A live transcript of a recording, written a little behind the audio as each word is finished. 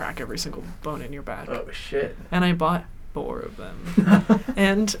every single bone in your back. Oh, shit. And I bought 4 of them.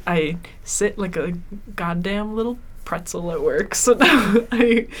 And I sit like a goddamn little pretzel at work. So now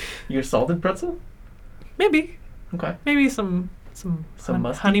You're salted pretzel? Maybe. Okay. Maybe some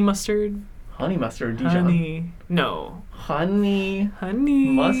honey mustard. Honey mustard, Dijon. Honey. No. Honey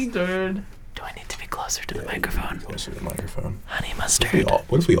mustard. Do I need to be closer to the microphone? Closer to the microphone. Honey mustard.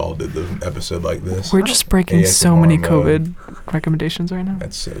 What if we all did the episode like this? We're just breaking so many COVID recommendations right now.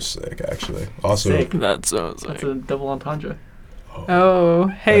 That's so sick, actually. Also, Sick. That's so sick. That's a double entendre.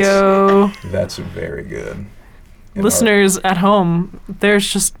 Oh, heyo. That's very good. And Listeners at home,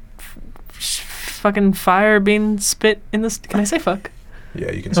 there's just fucking fire being spit in this. Can I say fuck?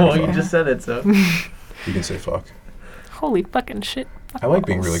 Yeah, you can say fuck. You just said it, so. You can say fuck. Holy fucking shit. I like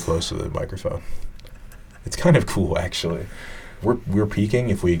being really close to the microphone. It's kind of cool, actually. We're peaking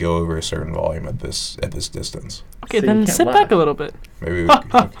if we go over a certain volume at this distance. Okay, So then sit back a little bit. Maybe we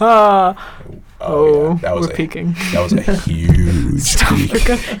Oh, yeah, we're peaking. That was a huge Stop,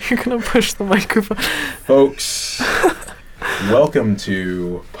 peak. you're gonna push the microphone. Folks, welcome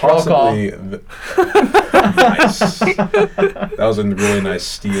to possibly nice. That was a really nice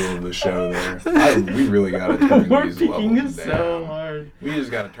steal of the show there. We really got to turn We're these peaking levels down. so hard. We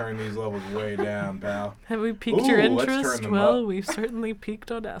just got to turn these levels way down, pal. Have we piqued your Ooh, let's turn interest? them Well, up. we've certainly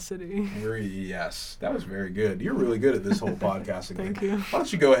piqued audacity. Yes, that was very good. You're really good at this whole podcasting thing. Thank you. Why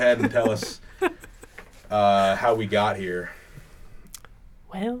don't you go ahead and tell us how we got here?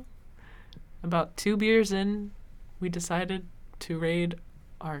 Well, about 2 beers in, we decided to raid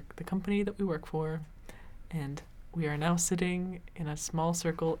the company that we work for, and we are now sitting in a small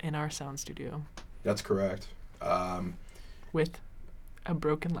circle in our sound studio That's correct. with a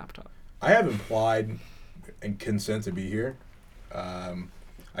broken laptop. I have implied and consent to be here.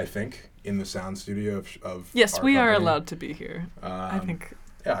 I think in the sound studio of Yes, our we are company. allowed to be here. I think.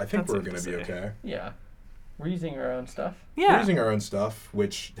 Yeah, I think that's we're safe going to to be say. okay. Yeah. We're using our own stuff. Yeah. We're using our own stuff,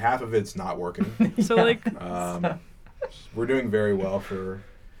 which half of it's not working. So Yeah. like, We're doing very well for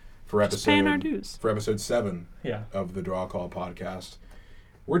just paying our dues. for episode 7 Yeah. of the Draw Call podcast.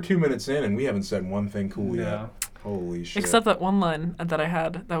 We're 2 minutes in and we haven't said one thing cool yet. Holy shit! Except that one line that I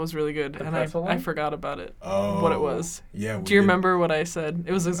had that was really good, The and pretzel I line? forgot about it. Oh, what it was. Yeah. Do you remember what I said?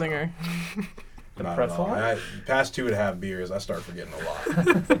 It was a zinger. The Not pretzel at all. line? Past 2.5 beers, I start forgetting a lot.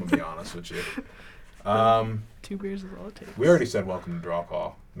 I'm gonna be honest with you. 2 beers is all it takes. We already said welcome to Draw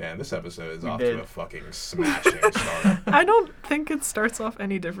Call. Man, this episode is We off did. to a fucking smashing start. I don't think it starts off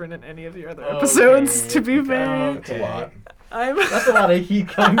any different in any of the other Okay, episodes, to be okay. fair. It's a lot. That's a lot of heat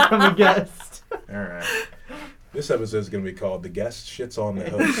coming from a guest. All right. This episode is going to be called "The Guest Shits on the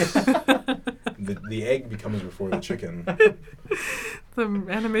Host." the egg becomes before the chicken. The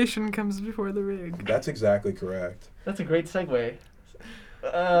animation comes before the rig. That's exactly correct. That's a great segue.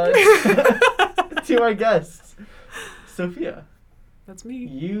 To our guests. Sophia, That's me.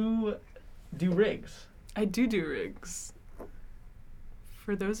 you do rigs. I do rigs.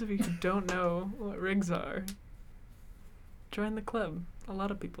 For those of you who don't know what rigs are, join the club. A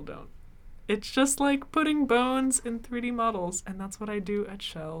lot of people don't. It's just like putting bones in 3D models, and that's what I do at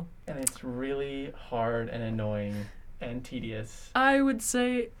Schell. And it's really hard and annoying and tedious. I would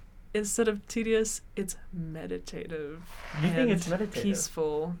say instead of tedious, it's meditative. You think and it's meditative?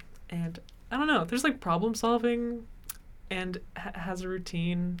 Peaceful. And I don't know, there's like problem solving and has a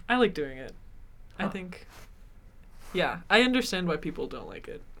routine. I like doing it. I Huh. think, yeah, I understand why people don't like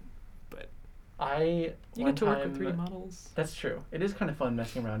it. But You you get to work with 3D models. That's true. It is kind of fun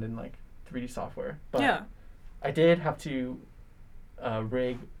messing around in like 3D software. But Yeah. I did have to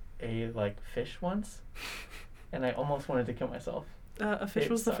rig a like fish once, and I almost wanted to kill myself. A fish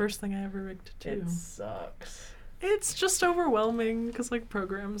It was the sucks. first thing I ever rigged too. It sucks. It's just overwhelming because like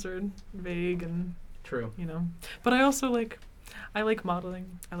programs are vague and True. you know. But I also like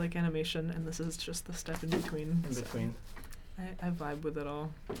modeling. I like animation, and this is just the step in between. In so between. I vibe with it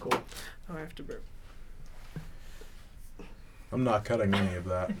all. Cool. Oh, I have to burp. I'm not cutting any of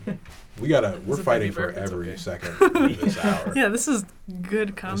that. We're a fighting baby for burp, it's every okay. second of this hour. Yeah, this is good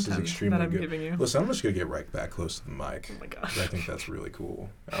This content is extremely that I'm good. giving you. Listen, I'm just gonna get right back close to the mic. Oh my 'Cause gosh. I think that's really cool.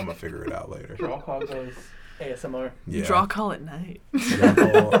 I'm gonna figure it out later. Draw call goes ASMR Yeah. Draw call at night. Draw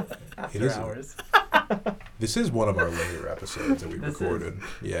call. after is- hours. This is one of our later episodes that we This recorded.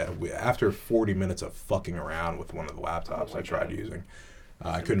 Yeah, after 40 minutes of fucking around with one of the laptops Oh my I tried God. using,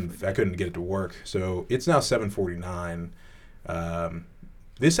 I couldn't get it to work. So it's now 7:49.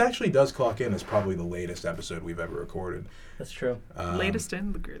 This actually does clock in as probably the latest episode we've ever recorded. That's true. Latest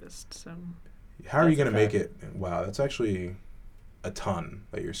and the greatest. So How are you That's going to a make it? Wow, that's actually a ton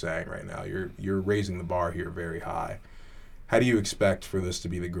that you're saying right now. You're raising the bar here very high. How do you expect for this to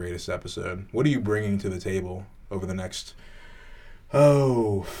be the greatest episode? What are you bringing to the table over the next,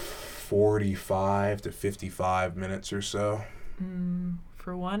 45 to 55 minutes or so?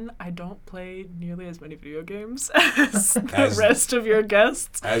 For one, I don't play nearly as many video games as the rest of your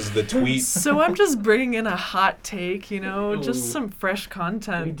guests. As the tweet. So I'm just bringing in a hot take, just Ooh. some fresh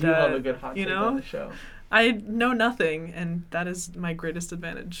content. We do love a good hot take on the show. I know nothing, and that is my greatest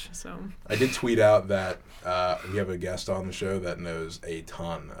advantage. So I did tweet out that we have a guest on the show that knows a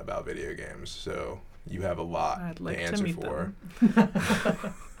ton about video games, so you have a lot I'd like to answer meet for. them.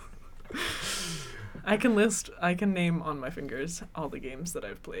 I can name on my fingers all the games that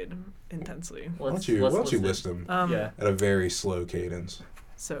I've played intensely. Why don't you list them Yeah. at a very slow cadence?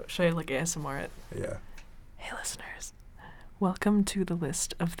 So, should I like ASMR it? Yeah. Hey listeners, welcome to the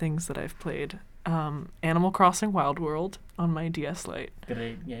list of things that I've played. Animal Crossing Wild World on my DS Lite.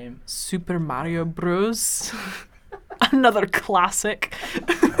 Great game. Super Mario Bros. Another classic.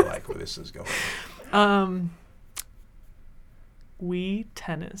 I like where this is going. Wii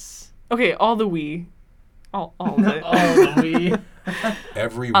Tennis. Okay, all the Wii. All of it. All the Wii.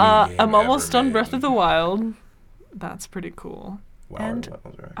 Every Wii game I'm almost ever done made. Breath of the Wild. That's pretty cool. Wow, and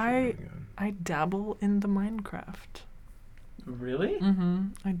those are actually really good. I dabble in the Minecraft. Really?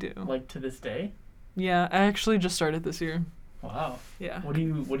 I do. Like to this day? Yeah, I actually just started this year. Wow. Yeah. What do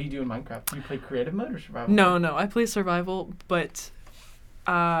you do in Minecraft? Do you play creative mode or survival? No, I play survival, but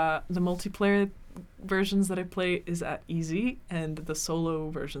the multiplayer versions that I play is at easy, and the solo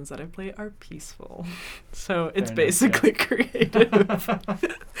versions that I play are peaceful. So it's basically creative.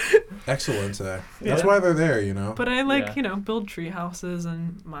 Excellent. That's Yeah. why they're there, But I like, Yeah. build tree houses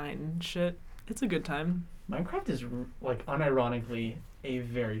and mine shit. It's a good time. Minecraft is like unironically a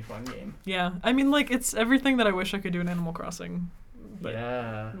very fun game. Yeah, I mean, like, it's everything that I wish I could do in Animal Crossing, but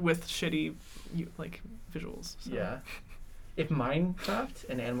Yeah. with shitty, visuals. So. Yeah. If Minecraft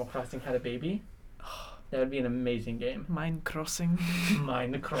and Animal Crossing had a baby, that would be an amazing game. Mine crossing.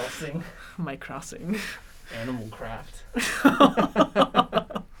 Mine Crossing. My crossing. Animal Craft.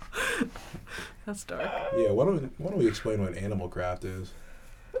 That's dark. Yeah, why don't we explain what Animal Craft is?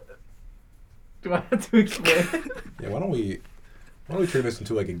 Do I have to explain? Yeah, why don't we turn this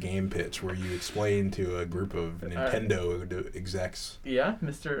into like a game pitch where you explain to a group of Nintendo execs? Yeah,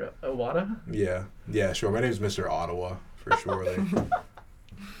 Mr. Iwata? Yeah, sure. My name's Mr. Ottawa, for sure.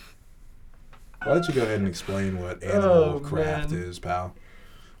 Why don't you go ahead and explain what Animal Craft is, pal?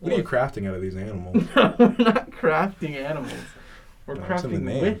 What are you crafting out of these animals? No, we're not crafting animals. We're No, it's in the crafting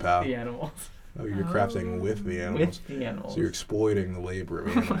name, with pal. the animals. Oh, you're crafting with the animals. With the animals. So you're exploiting the labor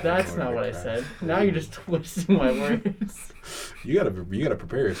of animals. That's not what I said. Now you're just twisting my words. You gotta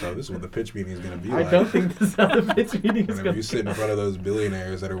prepare yourself. This is what the pitch meeting is gonna be I like. don't think this is how the pitch meeting is Whenever going you sit in front of those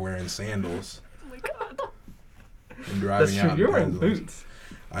billionaires that are wearing sandals Oh my god. and driving That's true. out You're in wearing Teslas. boots.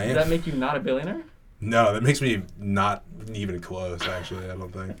 I Does am. that make you not a billionaire? No, that makes me not even close. Actually, I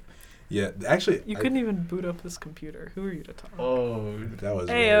don't think. Yeah, actually, You couldn't even boot up this computer. Who are you to talk? Oh, that was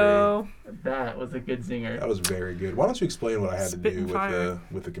Ayo. that was a good zinger. that was very good. Why don't you explain what I had to Spitting do fire.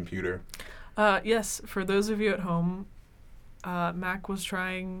 with the computer? Yes, for those of you at home, Mac was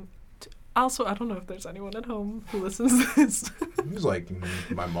trying to... Also, I don't know if there's anyone at home who listens to this. It was like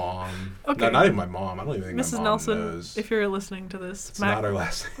my mom. Okay. No, not even my mom. I don't even think Mrs. my mom Nelson, knows. if you're listening to this, It's Mac... not her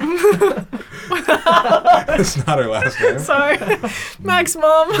last name. It's not her last name. Sorry. Mac's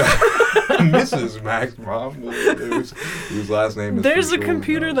mom. Mrs. Mac's mom, whose last name is There's for a sure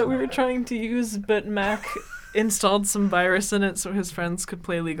computer that we Nelson. were trying to use, but Mac installed some virus in it so his friends could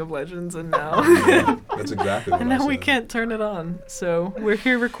play League of Legends, and now... Yeah, that's exactly what And I now we said. can't turn it on. So we're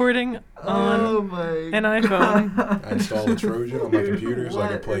here recording on my an iPhone. I installed a Trojan on my computer so I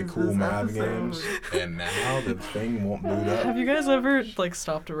could play What cool is this math episode? games, and now the thing won't boot up. Have you guys ever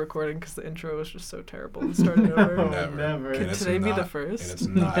stopped a recording because the intro was just so terrible and started over? No. Never. And it's Today be the not- first? And it's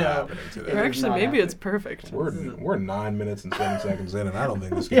not No. happening Or today. It is actually, not maybe it's happening. perfect. We're 9 minutes and 7 seconds in, and I don't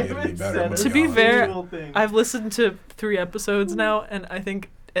think this Yeah, can get any it's better. set I'm gonna To be honest. fair, I've listened to 3 episodes now, and I think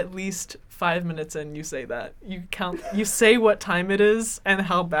at least 5 minutes in, you say that. You say what time it is and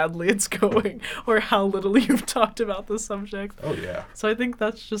how badly it's going, or how little you've talked about the subject. Oh yeah, So I think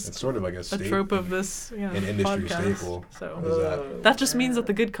that's it's just sort of like a trope of this an industry podcast. staple. So What is that? that just means that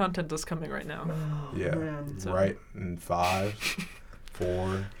the good content is coming right now. Yeah, So- right. In 5,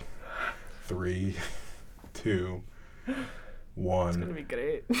 4, 3, 2, It's gonna 1. be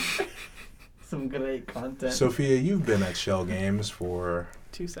great. Some great content. Sophia, you've been at Schell Games for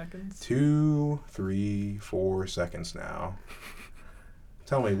 2 seconds. 2, 3, 4 seconds now.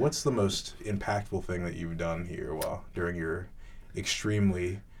 Tell me, what's the most impactful thing that you've done here during your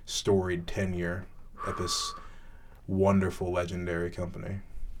extremely storied tenure at this wonderful, legendary company?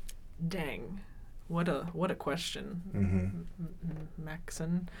 Dang. What a question.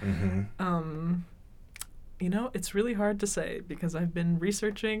 Maxon. You know, it's really hard to say because I've been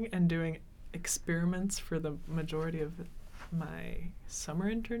researching and doing experiments for the majority of my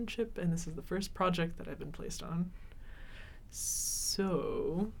summer internship, and this is the first project that I've been placed on.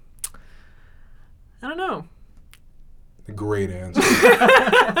 So, I don't know. A great answer.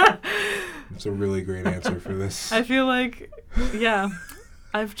 It's a really great answer for this. I feel like, yeah,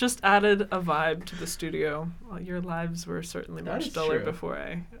 I've just added a vibe to the studio. Well, your lives were certainly That much is duller true.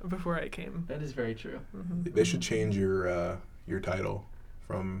 before I came. That is very true. They should change your title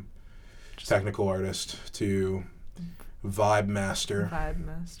from technical artist to vibe master. Vibe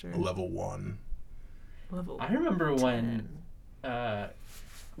master. Level 1. Level. I remember 10. when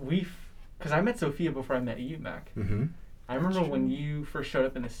because I met Sophia before I met you, Mac. Mm-hmm. I remember That's when true. you first showed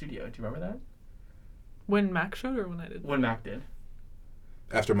up in the studio. Do you remember that? When Mac showed or when I did? When Mac did.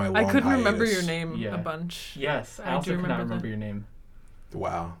 After my long I couldn't remember hiatus. your name Yeah. a bunch. Yes, I I also do could not remember remember that. your name.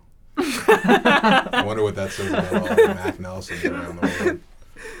 Wow. I wonder what that says about all the Mac Nelsons around the world.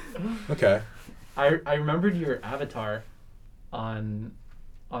 Okay. I remembered your avatar on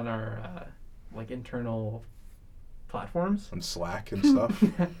our like internal platforms. On Slack and stuff.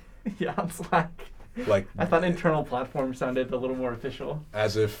 Yeah, on Slack. Like, I thought internal platform sounded a little more official.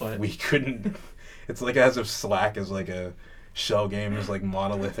 as if But- we couldn't. It's like as if Slack is like a shell game's like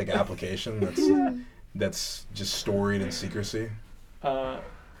monolithic application that's just storied in secrecy.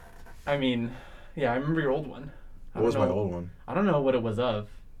 I mean, yeah, I remember your old one. What was my old one? I don't know what it was of,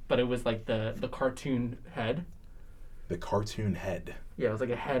 but it was like the cartoon head. The cartoon head. Yeah, it was like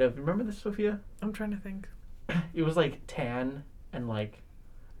a head of. Remember this, Sophia? I'm trying to think. It was like tan and like.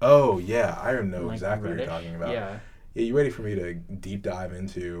 Oh yeah, I know like exactly what reddish. you're talking about. Yeah. Yeah, you ready for me to deep dive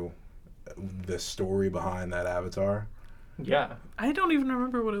into the story behind that avatar? Yeah. I don't even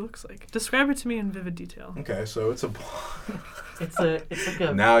remember what it looks like. Describe it to me in vivid detail. Okay, so it's It's like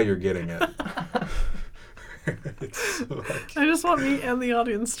a. now you're getting it. It's like, I just want me and the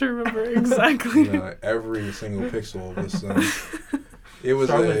audience to remember exactly. every single pixel of this thing. It was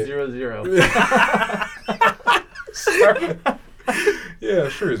Start a with 0, 0. Yeah,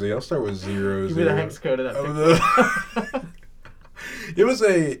 sure, Z. I'll start with 0, Give 0. me the hex code of that picture. It was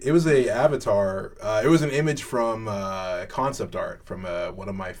a avatar. It was an image from concept art from one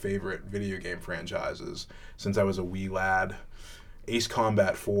of my favorite video game franchises since I was a wee lad, Ace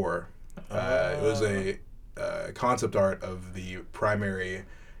Combat 4. It was a concept art of the primary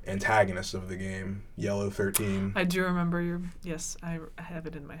antagonist of the game, Yellow 13. I do remember your. Yes, I have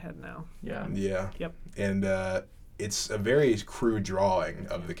it in my head now. Yeah. Yeah. Yep. And it's a very crude drawing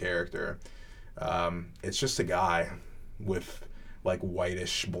of the character. It's just a guy with like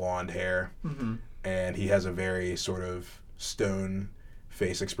whitish blonde hair, Mm-hmm. and he has a very sort of stone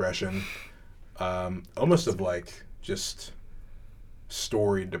face expression, almost of like just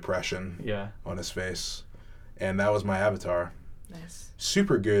storied depression Yeah. on his face. And that was my avatar. Nice.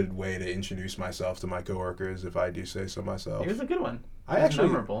 Super good way to introduce myself to my coworkers, if I do say so myself. It was a good one. I It was actually,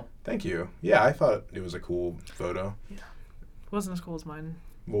 memorable. thank you. Yeah, I thought it was a cool photo. Wasn't as cool as mine.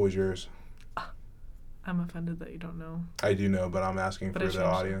 What was yours? I'm offended that you don't know. I do know, but I'm asking But for I the changed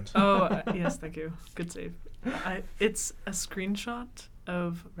it. audience. Oh, yes, thank you. Good save. It's a screenshot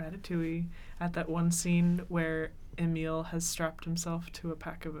of Ratatouille at that one scene where Emile has strapped himself to a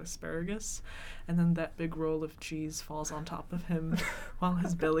pack of asparagus, and then that big roll of cheese falls on top of him while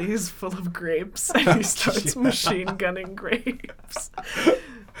his belly is full of grapes, and he starts machine gunning grapes.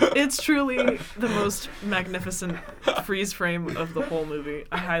 It's truly the most magnificent freeze frame of the whole movie.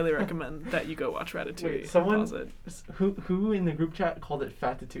 I highly recommend that you go watch Ratatouille. Wait, someone Pause it. who in the group chat called it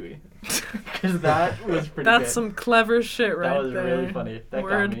Fatatouille? Because that was pretty That's good. some clever shit right That was there. really funny. That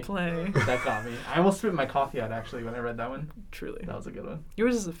got me. Wordplay. That got me. I almost spit my coffee out actually when I read that one. Truly. That was a good one.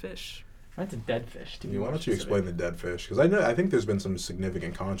 Yours is a fish. Mine's a dead fish. To be Why more don't you specific. explain the dead fish? Because I think there's been some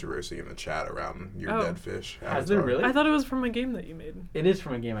significant controversy in the chat around your Oh. dead fish. Has there avatar. really? I thought it was from a game that you made. It is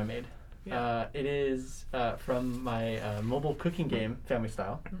from a game I made. Yeah. It is from my mobile cooking game, Family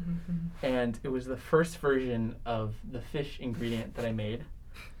Style. And it was the first version of the fish ingredient that I made.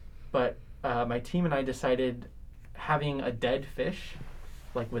 But my team and I decided having a dead fish,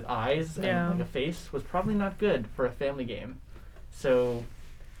 like with eyes Yeah. and like a face, was probably not good for a family game. So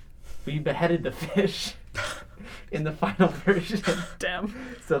we beheaded the fish in the final version. Damn.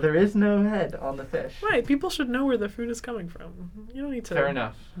 So there is no head on the fish. Right, people should know where the food is coming from. You don't need to Fair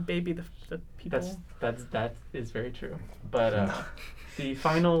enough. baby the people. That is very true. But the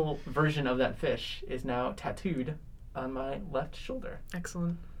final version of that fish is now tattooed on my left shoulder.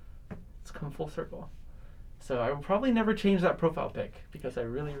 Excellent. It's come full circle. So I will probably never change that profile pic because I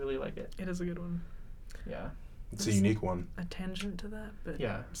really, really like it. It is a good one. Yeah. It's a unique one. A tangent to that, but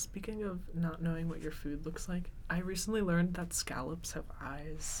Yeah. speaking of not knowing what your food looks like, I recently learned that scallops have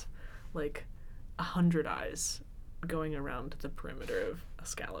eyes, like 100 eyes going around the perimeter of a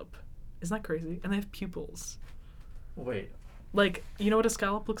scallop. Isn't that crazy? And they have pupils. Wait. Like, you know what a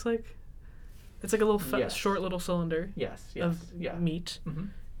scallop looks like? It's like a little Yes. short little cylinder Yes. of Yeah. meat, Mm-hmm.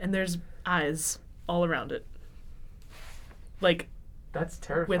 and there's eyes all around it. Like, That's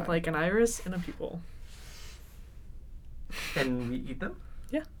terrifying. with like an iris and a pupil. And we eat them?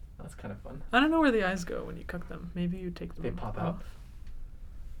 Yeah. That's kind of fun. I don't know where the eyes go when you cook them. Maybe you take them They pop off. out.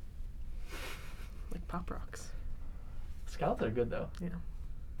 Like Pop Rocks. Scallops are good though. Yeah.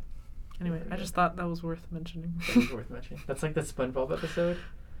 Anyway, I just thought that was worth mentioning. That is worth mentioning. That's like the SpongeBob episode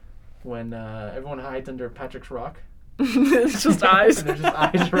when everyone hides under Patrick's rock. It's just eyes. And there's just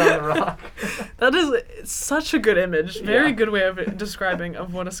eyes around the rock. That is such a good image. Very Yeah. good way of describing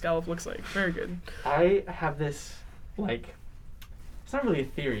of what a scallop looks like. Very good. I have this, like, it's not really a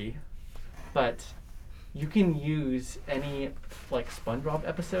theory, but you can use any, like, SpongeBob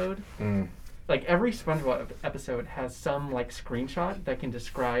episode. Like, every SpongeBob episode has some, like, screenshot that can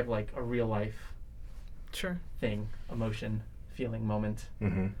describe, like, a real life Sure. thing, emotion, feeling, moment.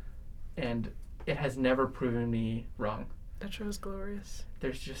 Mm-hmm. And it has never proven me wrong. That show is glorious.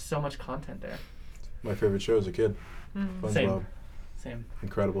 There's just so much content there. My favorite show as a kid. SpongeBob. Same.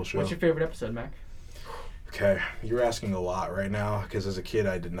 Incredible show. What's your favorite episode, Mac? Okay, you're asking a lot right now because as a kid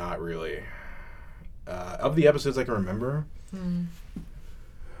I did not really. Of the episodes I can remember,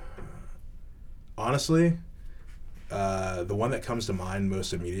 honestly, the one that comes to mind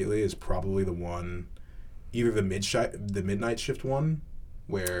most immediately is probably the one, either the midnight shift one,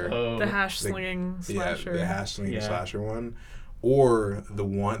 where The hash slinging slasher. the hash slinging slasher one, or the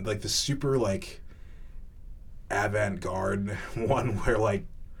one like the super like avant-garde one where like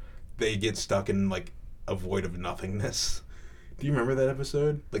they get stuck in like a void of nothingness. Do you remember that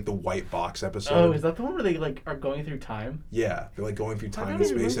episode? Like the white box episode? Oh, is that the one where they like are going through time? Yeah, they're like going through time and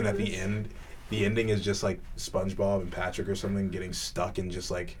space, and at the end, the ending is just like SpongeBob and Patrick or something getting stuck in just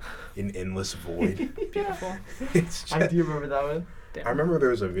like an endless void. Beautiful. It's just, I do remember that one. Damn. I remember there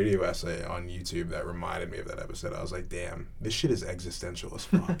was a video essay on YouTube that reminded me of that episode. I was like, damn, this shit is existential as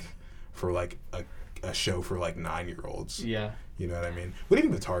fuck for like a show for like 9-year-olds. Yeah. You know what I mean? What do you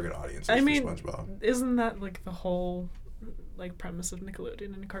think the target audience is for SpongeBob? Isn't that like the whole like premise of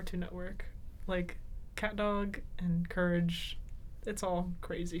Nickelodeon and Cartoon Network? Like Cat Dog and Courage, it's all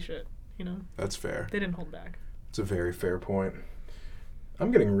crazy shit, you know? That's fair. They didn't hold back. It's a very fair point.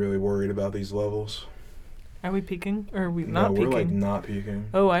 I'm getting really worried about these levels. Are we peeking? Or are we not No, peeking? we're like not peeking.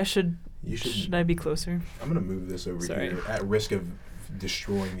 Oh, I should. You should. Should I be closer? I'm gonna move this over Sorry. here at risk of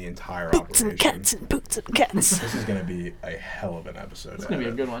destroying the entire Boots operation. and cats and boots and cats. This is gonna be a hell of an episode. It's gonna be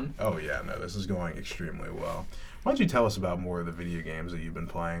a good one. Oh yeah, no, this is going extremely well. Why don't you tell us about more of the video games that you've been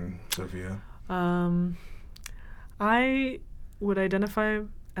playing, Sophia? I would identify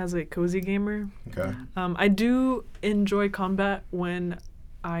as a cozy gamer. Okay. I do enjoy combat when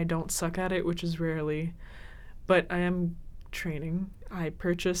I don't suck at it, which is rarely, but I am training. I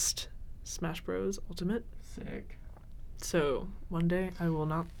purchased Smash Bros. Ultimate, Sick. so one day I will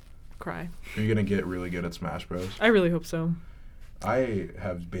not cry. Are you gonna get really good at Smash Bros? I really hope so. I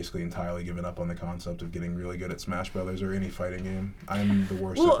have basically entirely given up on the concept of getting really good at Smash Brothers or any fighting game. I'm the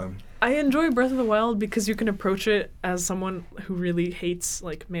worst at them. I enjoy Breath of the Wild because you can approach it as someone who really hates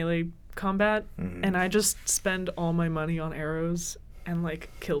like melee combat, and I just spend all my money on arrows and like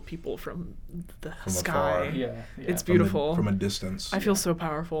kill people from the sky. afar. Yeah. It's beautiful. From a distance. I feel so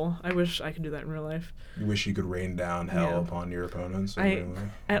powerful. I wish I could do that in real life. You wish you could rain down hell Yeah. upon your opponents. I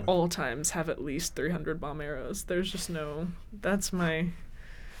at all times have at least 300 bomb arrows. There's just no. That's my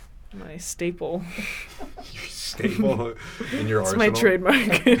staple. Your staple in your It's arsenal. my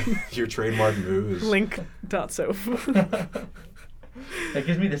trademark. Your trademark move is Link.soph. That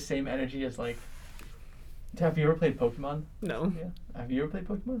gives me the same energy as like. Have you ever played Pokemon? No. Yeah. Have you ever played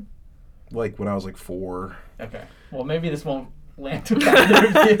Pokemon? like when I was like 4. Okay. Well, maybe this won't land with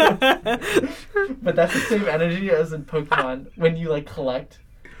that review. But that's the same energy as in Pokemon when you like collect.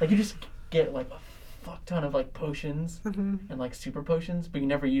 Like you just get like a fuck ton of like potions and like super potions, but you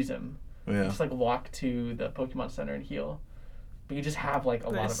never use them. You Yeah. just like walk to the Pokemon Center and heal. But you just have like a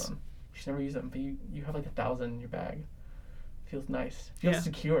lot Nice. of them. You just never use them, but you have like 1,000 in your bag. Feels nice. Feels Yeah.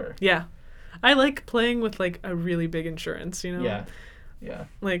 secure. Yeah. I like playing with like a really big insurance, you know? Yeah. Yeah.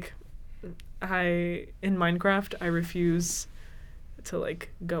 Like in Minecraft, I refuse to like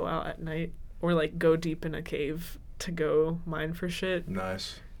go out at night or like go deep in a cave to go mine for shit.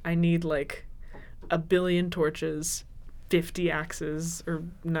 Nice. I need like a billion torches, 50 axes or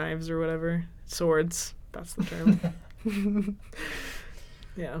knives or whatever, swords. That's the term.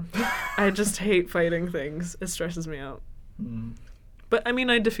 Yeah. I just hate fighting things. It stresses me out. Mm. But, I mean,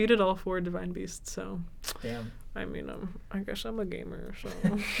 I defeated all 4 divine beasts, so... Damn. I mean, I guess I'm a gamer, so...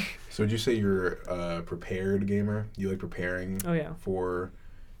 So would you say you're a prepared gamer? You like preparing Oh, yeah. for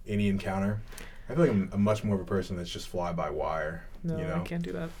any encounter? I feel like I'm much more of a person that's just fly by wire. No, you know? I can't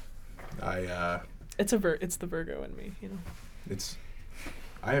do that. It's the Virgo in me, you know?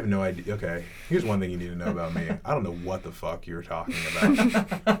 I have no idea. Okay, here's one thing you need to know about me. I don't know what the fuck you're talking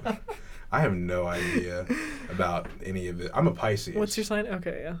about. I have no idea about any of it. I'm a Pisces. What's your sign?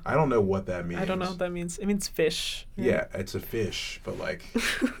 Okay, yeah. I don't know what that means. I don't know what that means. It means fish. Yeah, it's a fish, but like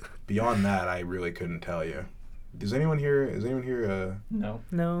beyond that, I really couldn't tell you. Is anyone here No.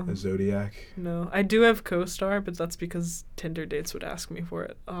 No. a zodiac? No. I do have co-star, but that's because Tinder dates would ask me for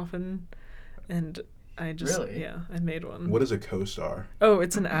it often, and I just Really? yeah, I made one. What is a co-star? Oh,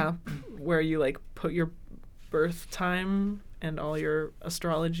 it's an app where you like put your birth time and all your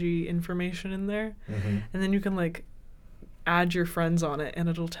astrology information in there, Mm-hmm. and then you can like add your friends on it, and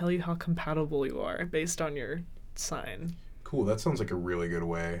it'll tell you how compatible you are based on your sign. Cool. That sounds like a really good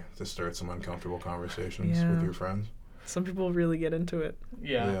way to start some uncomfortable conversations Yeah. with your friends. Some people really get into it.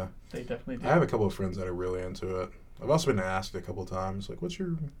 Yeah. They definitely do. I have a couple of friends that are really into it. I've also been asked a couple of times, like, what's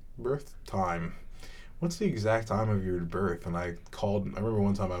your birth time? What's the exact time of your birth? And I remember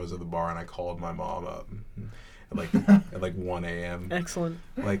one time I was at the bar and I called my mom up at like 1 a.m. Excellent.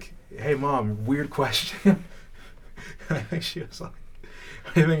 Like, hey mom, weird question. I think she was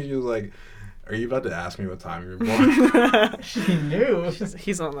like, are you about to ask me what time you were born? She knew.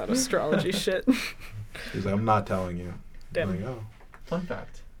 He's on that astrology shit. She's like, I'm not telling you. Damn. I'm like, oh. Fun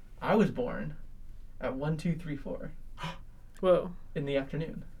fact. I was born at 1, 2, 3, 4 Whoa. in the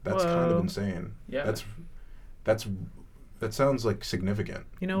afternoon. That's kind of Whoa. insane. Yeah. That sounds like significant.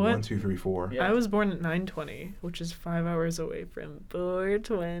 You know what? 1, 2, 3, 4. Yeah. I was born at 9:20, which is 5 hours away from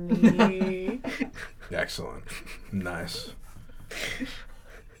 4:20. Excellent. Nice.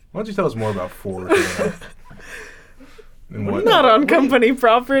 Why don't you tell us more about 420? And what, Not on company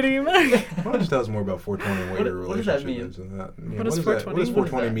property, man. why don't you tell us more about 420 and what your What does that relationship mean? is? And that? Yeah, What does What 420 does mean?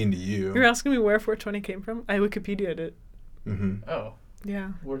 420 What is mean to you? You're asking me where 420 came from? I Wikipedia'd it. Mm-hmm. Oh.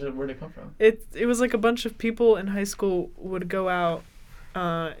 Yeah. Where'd it come from? It was like a bunch of people in high school would go out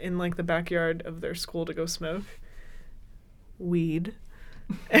in like the backyard of their school to go smoke weed.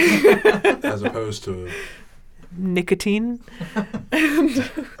 As opposed to, Nicotine.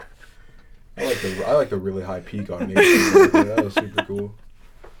 I like the really high peak on nature. That was super cool.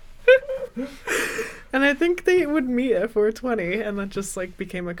 And I think they would meet at 420, and that just like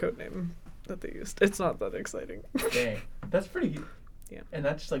became a code name that they used. It's not that exciting. Dang. That's pretty. Yeah. And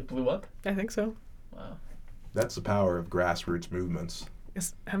that just like blew up? I think so. Wow. That's the power of grassroots movements.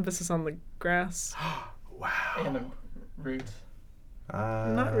 It's emphasis on the grass. Wow. And the roots.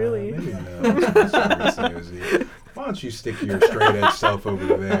 Not really. Maybe no. Snoozy. Why don't you stick your straight edge self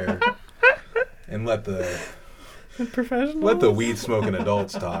over there and let the Professional. weed smoking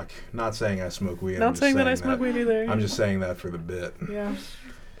adults talk. Not saying I smoke weed. I'm Not just saying that I smoke weed either. I'm just saying that for the bit. Yeah.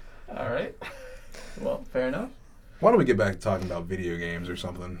 All right. Well, fair enough. Why don't we get back to talking about video games or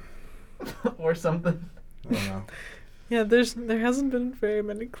something? Or something. I don't know. Yeah, there hasn't been very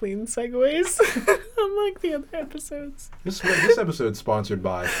many clean segues, unlike the other episodes. This episode's sponsored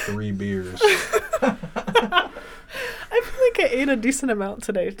by 3 beers. I feel like I ate a decent amount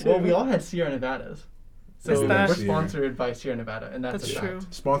today too. Well, we all had Sierra Nevadas. So Is that- we're sponsored by Sierra Nevada, and that's That's a true.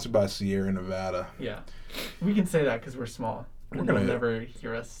 fact. Sponsored by Sierra Nevada. Yeah. We can say that because we're small. We're And gonna- you'll never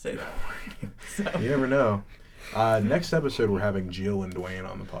hear us say that. So. You never know. Next episode, we're having Jill and Dwayne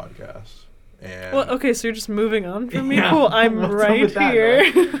on the podcast. And Well, okay, so you're just moving on from me. Yeah. Cool, I'm What's up right with that, here.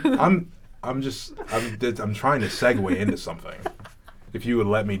 I'm trying to segue into something. If you would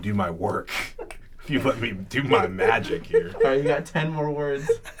let me do my work. If you let me do my magic here. All right, you got 10 more words.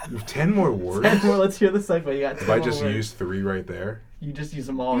 10 more words? 10 more. Let's hear the segue. You got 10 If I more just words. used 3 right there. You just use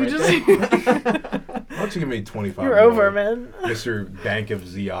them all You right just- there. Why don't you give me 25 You're more? over, man. Mr. Bank of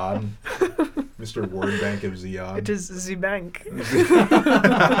Ziad. Mr. Word Bank of Ziad. It is the bank.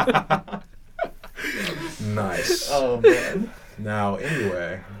 Nice. Oh, man. Now,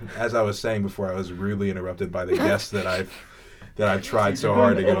 anyway, as I was saying before, I was rudely interrupted by the guest that I've tried so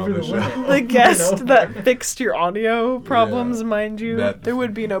hard to get on the show. The guest that fixed your audio problems, mind you. That- There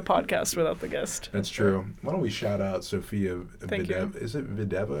would be no podcast without the guest. That's true. Why don't we shout out Sophia Thank you. Videva? Is it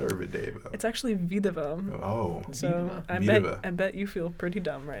Videva or Videva? It's actually videva. Oh, So Videva. I bet you feel pretty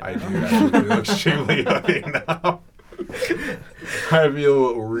dumb right I now. do actually feel extremely happy now. I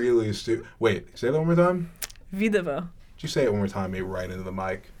feel really stupid. Wait, say that one more time. Videva. Did you say it one more time? Maybe right into the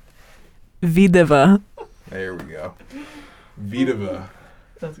mic. Videva. There we go. Videva.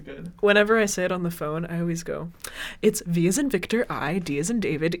 That's good. Whenever I say it on the phone, I always go, it's V as in Victor, I, D as in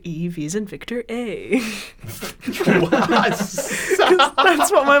David, E, V as in Victor, A. That's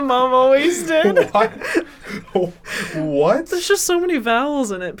what my mom always did. What? There's just so many vowels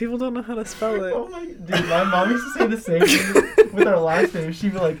in it. People don't know how to spell it. Oh my, dude, my mom used to say the same thing with our last name.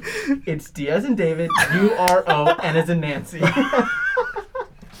 She'd be like, it's D as in David, U-R-O, N as in Nancy.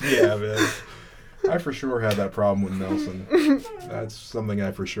 Yeah, man. I for sure had that problem with Nelson. That's something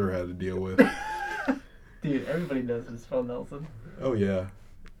I for sure had to deal with. Dude, everybody knows how to spell Nelson. Oh, yeah.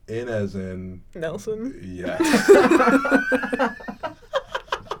 N as in... Nelson. Yeah.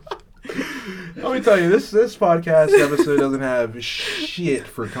 Let me tell you, this podcast episode doesn't have shit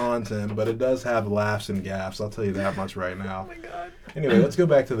for content, but it does have laughs and gaffes. I'll tell you that much right now. Oh my god. Anyway, let's go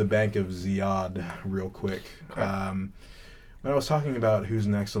back to the Bank of Ziad real quick. When I was talking about who's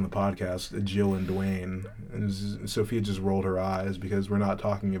next on the podcast, Jill and Dwayne, and Sophia just rolled her eyes because we're not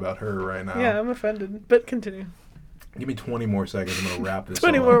talking about her right now. Yeah, I'm offended. But continue. Give me 20 more seconds. I'm going to wrap this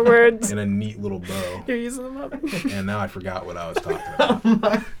 20 up more words. in a neat little bow. You're using them up. And now I forgot what I was talking about. Oh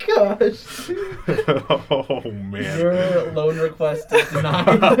my gosh. Oh, man. Your loan request is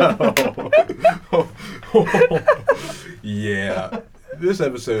denied. Yeah. This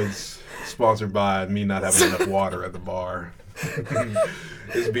episode's sponsored by me not having enough water at the bar.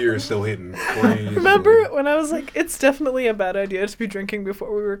 This beer is still hitting crazy. Remember when I was like, it's definitely a bad idea to be drinking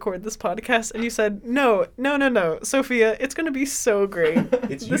before we record this podcast, and you said, no, Sophia, it's going to be so great.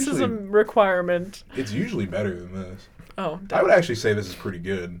 This is a requirement. It's usually better than this. Oh, I damn. would actually say this is pretty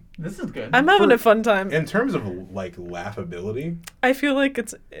good. This is good. I'm having a fun time. In terms of, like, laughability. I feel like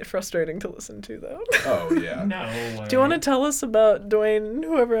it's frustrating to listen to, though. Oh, yeah. No way. Do you want to tell us about Dwayne and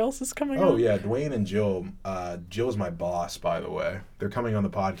whoever else is coming Oh, on? yeah, Dwayne and Jill. Jill's my boss, by the way. They're coming on the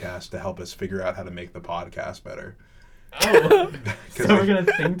podcast to help us figure out how to make the podcast better. Oh, so we're going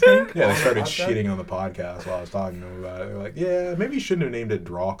to think tank? Yeah, they on started the podcast? shitting on the podcast while I was talking to them about it. They're like, yeah, maybe you shouldn't have named it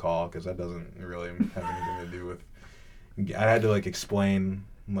Draw Call, because that doesn't really have anything to do with... I had to, like, explain...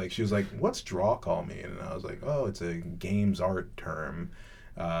 Like, she was like, what's Draw Call mean? And I was like, oh, it's a games art term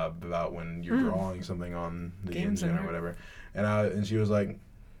about when you're drawing something on the Games engine and or art. whatever. And she was like,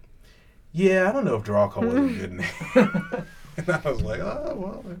 yeah, I don't know if Draw Call was a good name. And I was like, oh,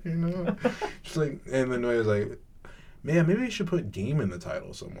 well, you know. She's like, and then I was like, man, maybe you should put game in the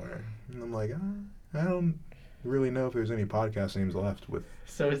title somewhere. And I'm like, I don't really know if there's any podcast names left with.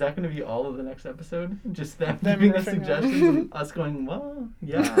 So is that going to be all of the next episode? Just them Them giving us riffing suggestions and us going, well,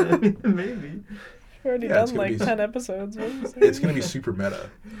 yeah, maybe. We've already Yeah, it's done gonna like be 10 episodes. What was It's going to be super meta.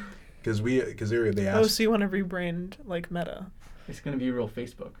 Because they Oh, asked. so you want to rebrand like Meta? It's going to be real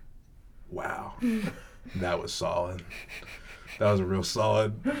Facebook. Wow. That was solid. That was a real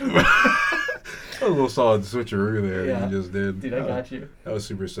solid. That was a little solid switcheroo there that you just did. Dude, I got you. That was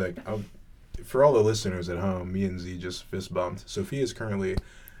super sick. For all the listeners at home, me and Z just fist bumped. Sophia's currently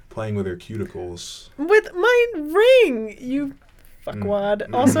playing with her cuticles. With my ring, you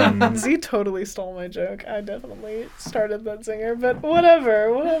fuckwad. Also, Mm. Z totally stole my joke. I definitely started that zinger, but whatever.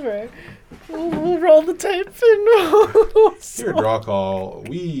 We'll roll the tape and roll. Here at Draw Call,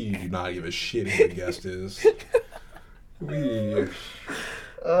 we do not give a shit who the guest is.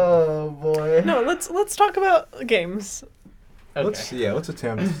 Oh, boy. No, let's talk about games. Okay. Let's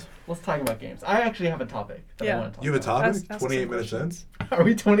attempt. Let's talk about games. I actually have a topic that Yeah. I want to talk You have a about. topic? Ask 28 some minutes in? questions. Are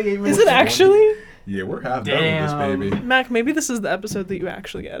we 28 minutes? Is it in? actually? Yeah, we're half done with this Damn. baby. Mac, maybe this is the episode that you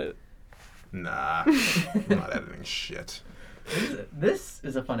actually edit. Nah, I'm not editing shit. This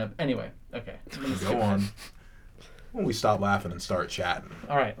is a fun Anyway, okay. I'm gonna skip Go on. ahead. When we stop laughing and start chatting.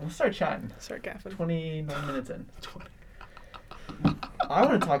 All right, let's start chatting. Start gaffing. 29 minutes in. I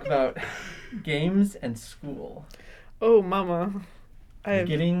want to talk about games and school. Oh, mama. I have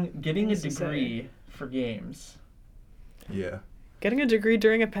Getting a things to say. degree for games. Yeah. Getting a degree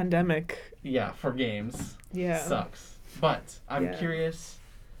during a pandemic. Yeah, for games. Yeah. Sucks. But I'm Yeah. curious.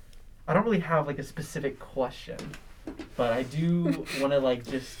 I don't really have like a specific question, but I do want to like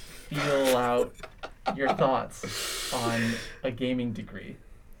just feel out your thoughts on a gaming degree.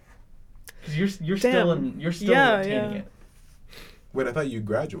 Because you're still Damn. obtaining it. Wait, I thought you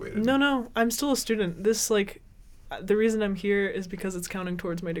graduated. No, I'm still a student. This, like, the reason I'm here is because it's counting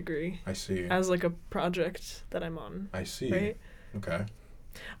towards my degree I see. as, like, a project that I'm on, I see. right? Okay.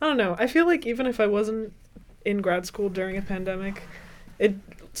 I don't know. I feel like even if I wasn't in grad school during a pandemic, it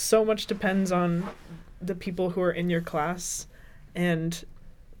so much depends on the people who are in your class and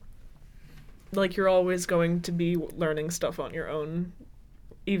like, you're always going to be learning stuff on your own,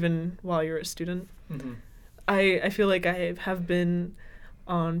 even while you're a student. Mm-hmm. I feel like I have been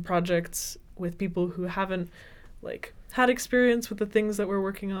on projects with people who haven't, like, had experience with the things that we're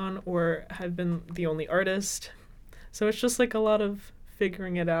working on or have been the only artist. So it's just, like, a lot of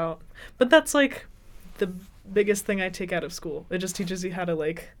figuring it out. But that's, like, the biggest thing I take out of school. It just teaches you how to,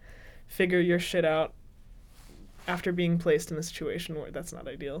 like, figure your shit out after being placed in a situation where that's not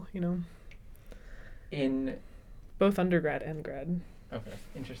ideal, you know? In both undergrad and grad. Okay,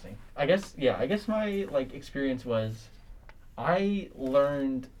 interesting. I guess my, like, experience was I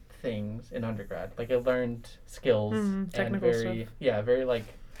learned things in undergrad. Like, I learned skills technical and very stuff. Yeah, very, like,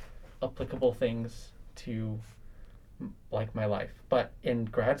 applicable things to, like, my life. But in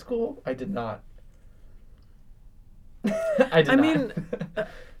grad school, I did not. I mean,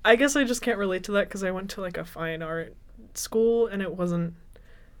 I guess I just can't relate to that because I went to, like, a fine art school and it wasn't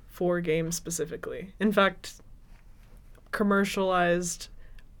for games specifically. In fact, commercialized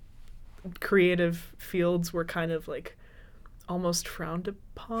creative fields were kind of, like, almost frowned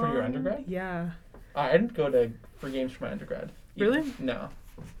upon. For your undergrad? Yeah. I didn't go for games for my undergrad. Either. Really? No.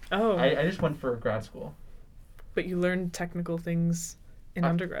 Oh. I just went for grad school. But you learned technical things in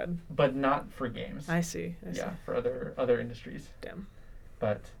undergrad. But not for games. I see. Yeah, for other industries. Damn.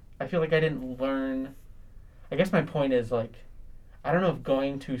 But I feel like I didn't learn. I guess my point is, like, I don't know if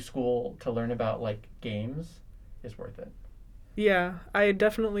going to school to learn about, like, games is worth it. Yeah, I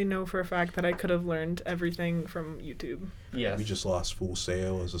definitely know for a fact that I could have learned everything from YouTube. Yes. We just lost Full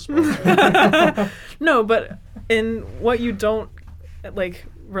Sail as a sponsor. No, but in what you don't, like,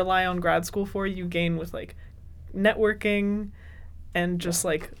 rely on grad school for, you gain with, like, networking and just,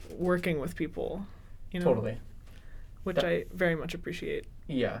 like, working with people, you know? Totally. Which I very much appreciate.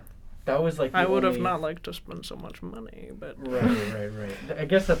 Yeah. That was, like, I would have not liked to spend so much money, but... Right. I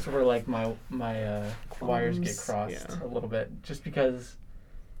guess that's where, like, my wires get crossed yeah. a little bit. Just because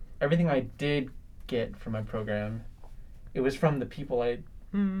everything I did get from my program, it was from the people I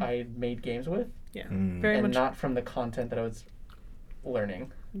made games with. Yeah, very much. And not from the content that I was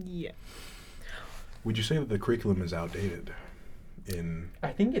learning. Yeah. Would you say that the curriculum is outdated?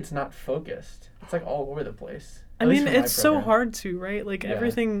 I think it's not focused. It's, like, all over the place. I mean, it's so hard to, right? Like, Yeah.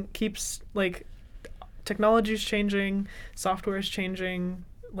 everything keeps, like, technology's changing, software is changing,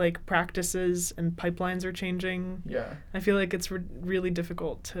 like, practices and pipelines are changing. Yeah. I feel like it's really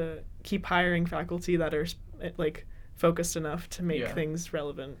difficult to keep hiring faculty that are, like, focused enough to make things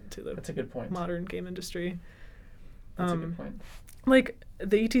relevant to the That's a good point. modern game industry. That's a good point. Like,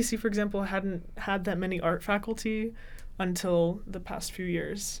 the ETC, for example, hadn't had that many art faculty until the past few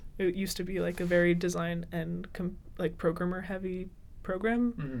years. It used to be, like, a very design and like programmer heavy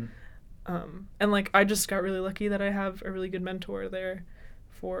program. Mm-hmm. And, like, I just got really lucky that I have a really good mentor there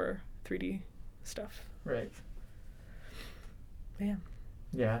for 3D stuff. Right. Yeah.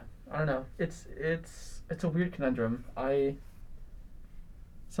 Yeah. I don't know. It's a weird conundrum. I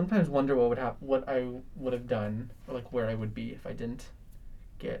sometimes wonder what I would have done, or, like, where I would be if I didn't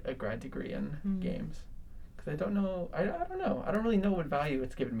get a grad degree in games. Because I don't know. I don't know. I don't really know what value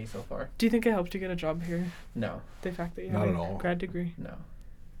it's given me so far. Do you think it helped you get a job here? No. The fact that you Not have at a all. grad degree? No.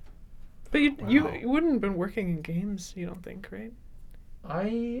 But you Wow. wouldn't have been working in games, you don't think, right?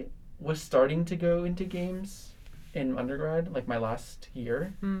 I was starting to go into games in undergrad, like, my last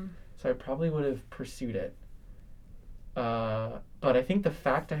year. So I probably would have pursued it. But I think the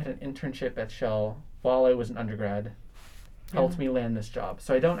fact I had an internship at Schell while I was an undergrad helped me land this job.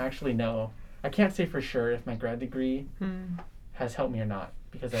 So I don't actually know. I can't say for sure if my grad degree has helped me or not,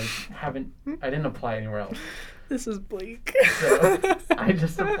 because I didn't apply anywhere else. This is bleak. So I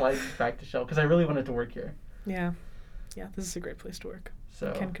just applied back to Schell because I really wanted to work here. Yeah. Yeah, this is a great place to work.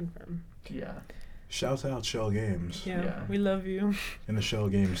 So Can confirm. yeah. Shout out Schell Games. Yeah, we love you. In the Schell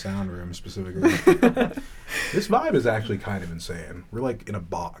Games sound room specifically. This vibe is actually kind of insane. We're, like, in a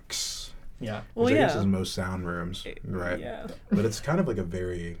box. Yeah. Well, Which I guess yeah. is most sound rooms, right? Yeah. But it's kind of like a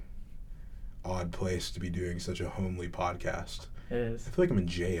very odd place to be doing such a homely podcast. It is. I feel like I'm in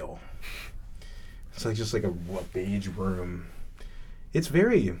jail. It's like just like a beige room. It's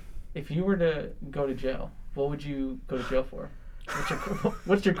very... If you were to go to jail, what would you go to jail for?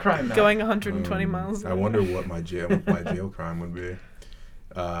 What's your crime, Matt? Going 120 miles. I wonder what my jail crime would be.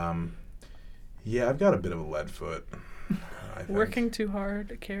 Yeah, I've got a bit of a lead foot. I think. Working too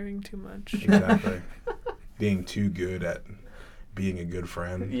hard, caring too much. Exactly. Being too good at being a good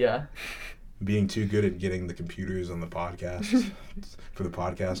friend. Yeah. Being too good at getting the computers on the podcast for the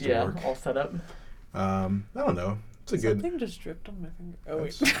podcast to work. Yeah, all set up. I don't know. It's a good... Something just dripped on my finger. Oh,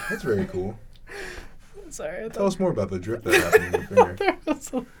 wait. That's very cool. Sorry. Tell us more about the drip that happened on your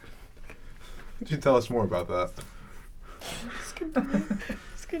finger. Could you tell us more about that?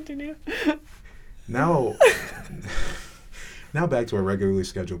 Just continue. Now back to our regularly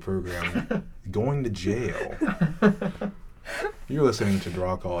scheduled program, going to jail. You're listening to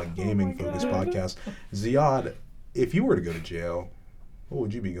Draw Call, a gaming-focused podcast. Ziad, if you were to go to jail, what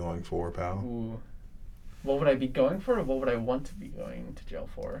would you be going for, pal? Ooh. What would I be going for, or what would I want to be going to jail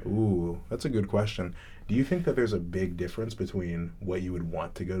for? Ooh, that's a good question. Do you think that there's a big difference between what you would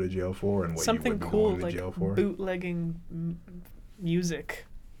want to go to jail for and what you would be going to jail for? Bootlegging music.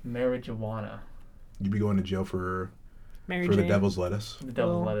 Marijuana. You'd be going to jail for Mary the Jane. devil's lettuce? The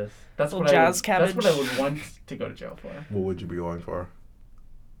devil's lettuce. That's what jazz cabbage. That's what I would want to go to jail for. What would you be going for?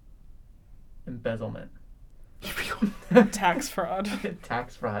 Embezzlement. Tax fraud.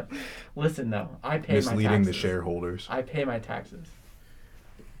 Tax fraud. Listen, though, I pay my taxes. Misleading the shareholders. I pay my taxes.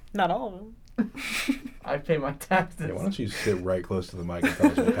 Not all of them. I pay my taxes. Yeah, why don't you sit right close to the mic and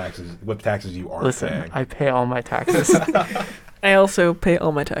tell us what taxes you aren't Listen, paying? I pay all my taxes. I also pay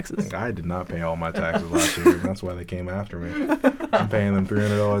all my taxes. I did not pay all my taxes last year. That's why they came after me. I'm paying them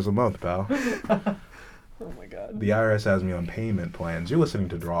 $300 a month, pal. Oh my god. The IRS has me on payment plans. You're listening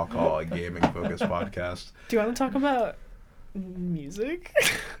to Draw Call, a gaming-focused podcast. Do you want to talk about music?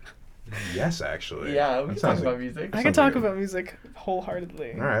 Yes, actually. Yeah, we That can talk sounds about like- music. I can talk about music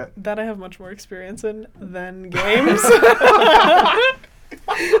wholeheartedly. All right. That I have much more experience in than games.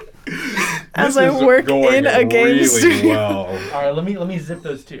 As I work in a game studio. Well. All right, let me zip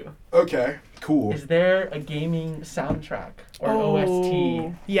those two. Okay, cool. Is there a gaming soundtrack or an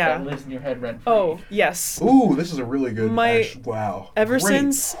OST yeah. that lives in your head rent free? Oh, yes. Ooh, this is a really good. Wow. Ever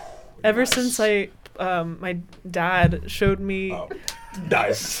Great. since I my dad showed me Oh,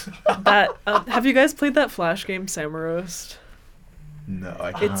 nice. that have you guys played that Flash game Samarost? No,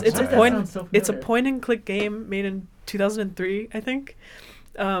 I can't. It's a say. point sounds so it's a familiar. point and click game made in 2003, I think.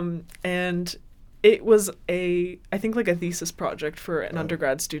 And it was I think like a thesis project for an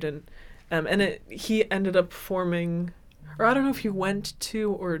undergrad student. And he ended up forming, or I don't know if he went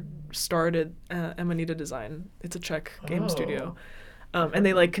to or started Amanita Design. It's a Czech game studio. And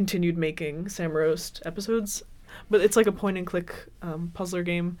they like continued making Samarost episodes. But it's like a point and click puzzler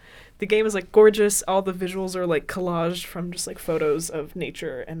game. The game is like gorgeous. All the visuals are like collaged from just like photos of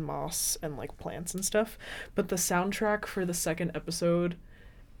nature and moss and like plants and stuff. But the soundtrack for the second episode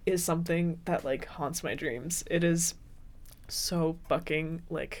is something that like haunts my dreams. It is so fucking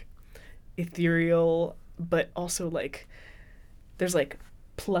like ethereal, but also like there's like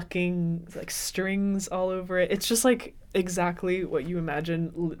plucking like strings all over it. It's just like exactly what you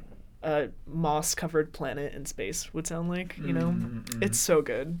imagine a moss covered planet in space would sound like, you know. It's so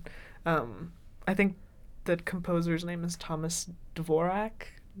good. I think the composer's name is Thomas Dvorak,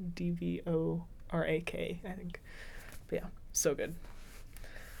 Dvorak, I think. But yeah, so good.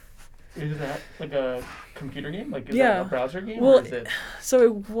 Is that like a computer game? Like, is Yeah. that a browser game? Well, or is it... So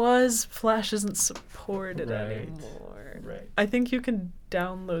it was, Flash isn't supported Right. anymore. Right. I think you can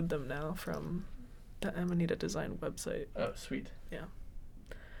download them now from the Amanita Design website. Oh, sweet. Yeah.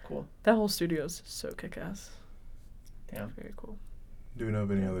 Cool. That whole studio's so kick-ass. Yeah. Very cool. Do we know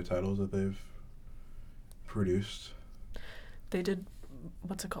of any other titles that they've produced? They did,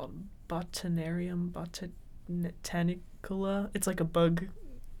 what's it called? Botanarium Botanicula. It's like a bug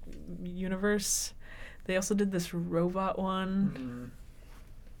universe. They also did this robot one.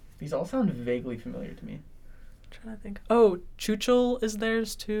 These all sound vaguely familiar to me. I'm trying to think. Oh, Chuchel is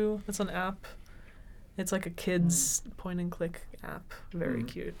theirs too. That's an app. It's like a kid's point and click app. Very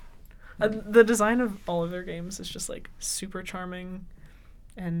cute. The design of all of their games is just like super charming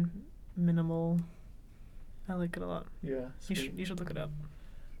and minimal. I like it a lot. Yeah. You should look it up.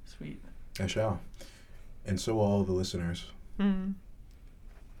 Sweet. I shall. And so will all the listeners.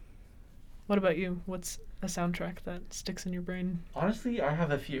 What about you? What's a soundtrack that sticks in your brain? Honestly, I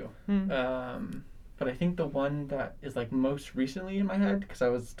have a few. But I think the one that is like most recently in my head, because I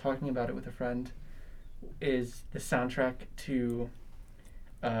was talking about it with a friend, is the soundtrack to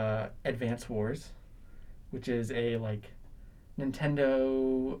Advance Wars, which is a like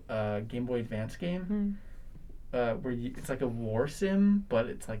Nintendo Game Boy Advance game where it's like a war sim, but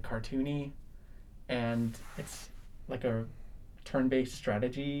it's like cartoony, and it's like a turn-based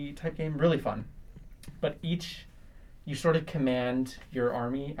strategy type game. Really fun. But you sort of command your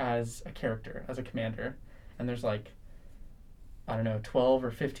army as a character, as a commander, and there's like, I don't know, 12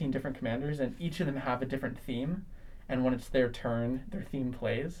 or 15 different commanders, and each of them have a different theme, and when it's their turn, their theme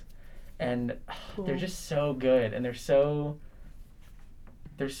plays, and Cool. they're just so good, and they're so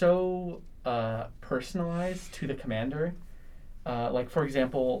personalized to the commander. Like, for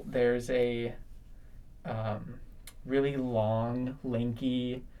example, there's a really long,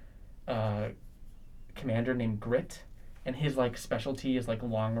 lanky commander named Grit, and his like specialty is like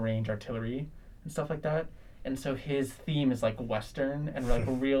long range artillery and stuff like that. And so his theme is like Western and like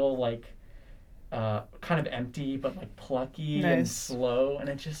real like kind of empty but like plucky and slow, and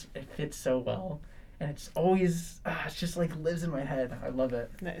it fits so well. And it's always it's just like lives in my head. I love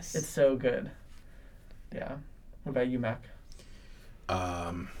it. Nice. It's so good. Yeah. What about you, Mac?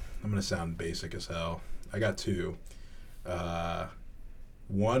 I'm gonna sound basic as hell. I got two.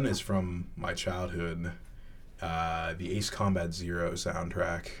 One is from my childhood. The Ace Combat Zero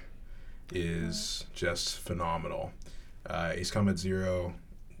soundtrack is just phenomenal. Ace Combat Zero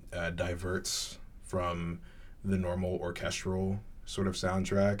diverts from the normal orchestral sort of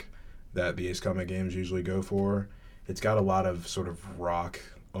soundtrack that the Ace Combat games usually go for. It's got a lot of sort of rock,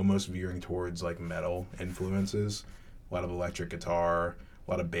 almost veering towards like metal influences, a lot of electric guitar,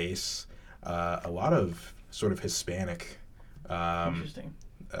 a lot of bass, a lot of sort of Hispanic Interesting.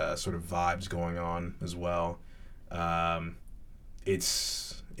 Sort of vibes going on as well.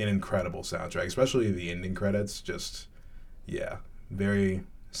 It's an incredible soundtrack, especially the ending credits. Just, yeah, very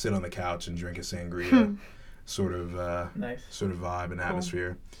sit on the couch and drink a sangria sort of nice. sort of vibe and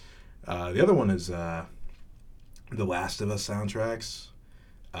atmosphere. The other one is the Last of Us soundtracks.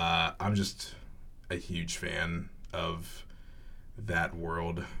 I'm just a huge fan of that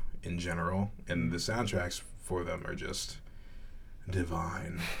world in general, and the soundtracks for them are just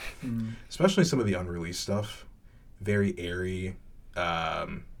divine. Especially some of the unreleased stuff. Very airy,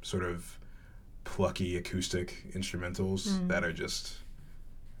 sort of plucky acoustic instrumentals that are just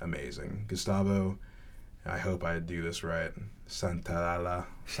amazing. Gustavo, I hope I do this right. Santa La.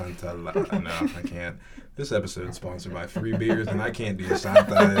 No, I can't. This episode's sponsored by 3 beers, and I can't do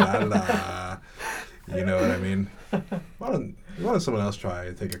Santa La. You know what I mean? Why don't someone else try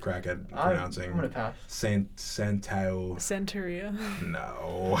to take a crack at pronouncing? I'm gonna pass. Santao. Santeria.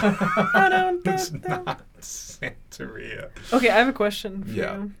 No. I don't get It's that. not Santeria. Okay, I have a question for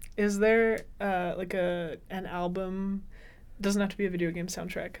Yeah. you. Is there like an album, doesn't have to be a video game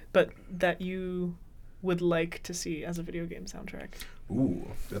soundtrack, but that you would like to see as a video game soundtrack? Ooh,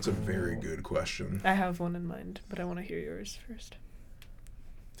 that's a very good question. I have one in mind, but I want to hear yours first.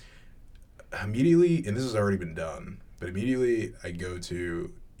 Immediately, and this has already been done, but immediately I go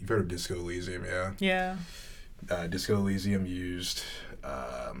to, you've heard of Disco Elysium, yeah? Yeah. Disco Elysium used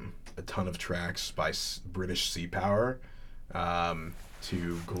a ton of tracks by British Sea Power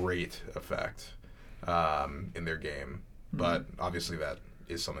to great effect in their game. But obviously that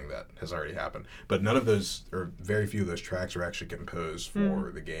is something that has already happened. But none of those, or very few of those tracks were actually composed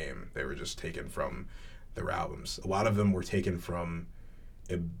for the game. They were just taken from their albums. A lot of them were taken from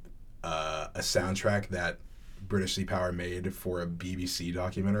a soundtrack that British Sea Power made for a BBC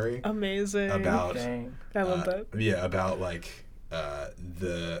documentary. Amazing. About I love that. Yeah, about like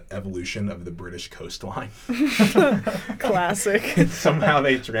the evolution of the British coastline. Classic. And somehow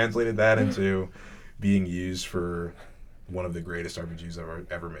they translated that into being used for one of the greatest RPGs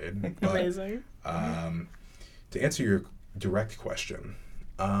ever made. But, Amazing. to answer your direct question,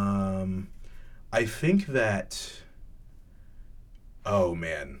 I think that. Oh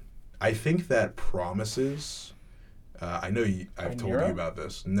man. I think that Promises, I know I've told you about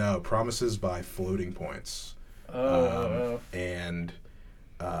this. No, Promises by Floating Points. And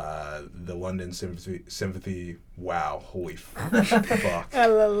the London Symphony. Wow, holy fuck. I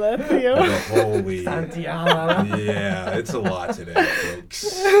love that, Theo. Holy. Yeah, it's a lot today,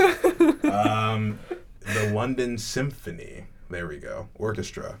 folks. The London Symphony, there we go,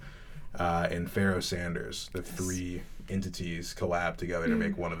 Orchestra, and Pharoah Sanders, the three entities collab together to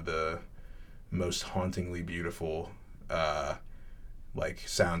make one of the most hauntingly beautiful like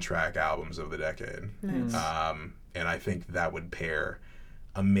soundtrack albums of the decade. Nice. And I think that would pair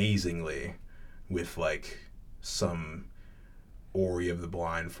amazingly with like some Ori of the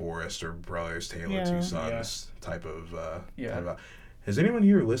Blind Forest or Brothers Tale of Two Sons type of Has anyone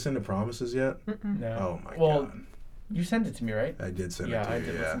here listened to Promises yet? No. Oh my god. You sent it to me, right? I did send it to you. I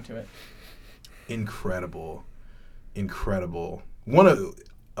did listen to it. Incredible.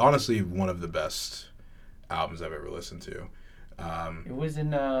 Honestly, one of the best albums I've ever listened to. It was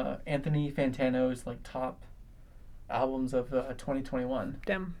in Anthony Fantano's like top albums of 2021.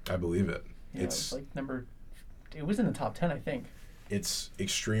 Damn. I believe it. Yeah, it's like it was in the top 10, I think. It's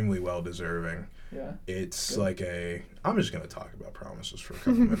extremely well deserving. Yeah. It's good. Like I'm just going to talk about Promises for a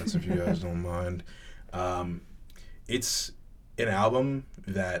couple minutes if you guys don't mind. It's an album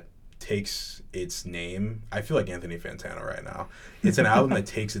that takes its name. I feel like Anthony Fantano right now. It's an album that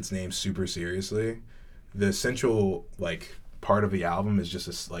takes its name super seriously. The central like part of the album is just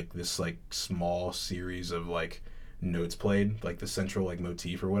this small series of like notes played, like the central like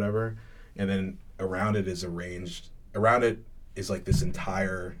motif or whatever, and then around it is like this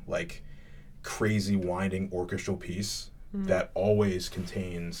entire like crazy winding orchestral piece that always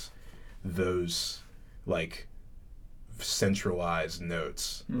contains those like centralized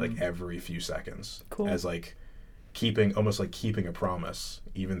notes like every few seconds. Cool. As like almost like keeping a promise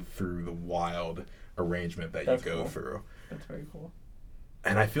even through the wild arrangement that That's you go cool. through. That's very cool.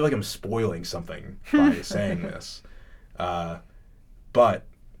 And I feel like I'm spoiling something by saying this. But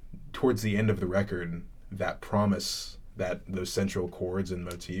towards the end of the record, that promise, that those central chords and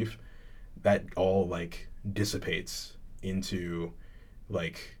motif, that all like dissipates into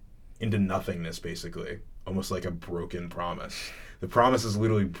nothingness, basically. Almost like a broken promise. The promise is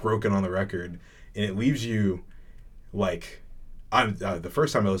literally broken on the record, and it leaves you like, the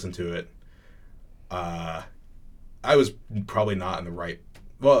first time I listened to it, I was probably not in the right,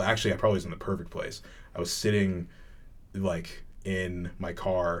 well, actually I probably was in the perfect place. I was sitting like in my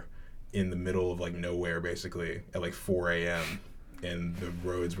car in the middle of like nowhere, basically, at like 4 a.m. and the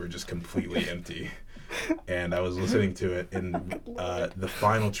roads were just completely empty. And I was listening to it, and the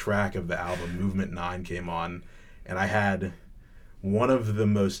final track of the album, Movement 9, came on, and I had one of the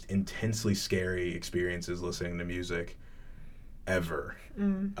most intensely scary experiences listening to music ever.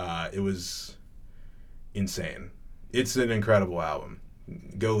 It was insane. It's an incredible album.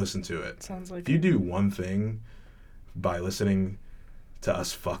 Go listen to it. Sounds like if you do one thing by listening to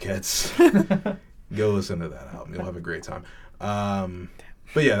us fuckheads, go listen to that album. You'll have a great time.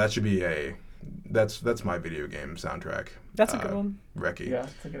 But yeah, that should be that's my video game soundtrack. That's a good one. Reki. Yeah,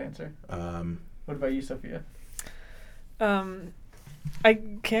 that's a good answer. What about you, Sophia? I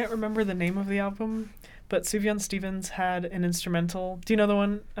can't remember the name of the album, but Sufjan Stevens had an instrumental. Do you know the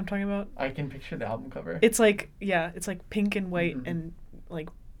one I'm talking about? I can picture the album cover. It's like pink and white and like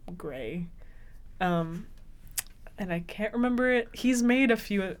gray. And I can't remember it. He's made a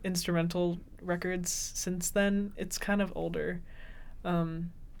few instrumental records since then. It's kind of older.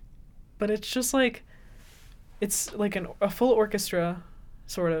 But it's just like, it's like a full orchestra,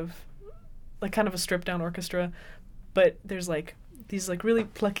 sort of, like kind of a stripped down orchestra, but there's like these like really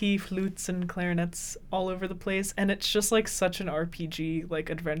plucky flutes and clarinets all over the place, and it's just like such an RPG, like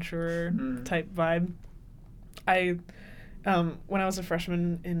adventurer type vibe. When I was a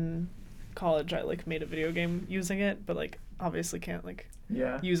freshman in college, I like made a video game using it, but like obviously can't like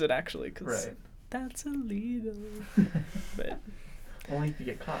use it actually because that's illegal. But only if you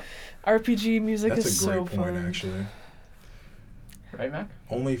get caught. RPG music is so fun. That's a great point, actually. Right, Mac?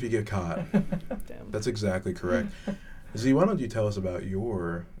 Only if you get caught. Damn. That's exactly correct. Z, why don't you tell us about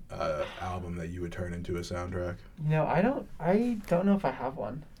your album that you would turn into a soundtrack? You know, I don't know if I have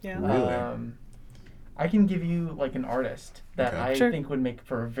one. Yeah. Really? I can give you like an artist that I Sure. think would make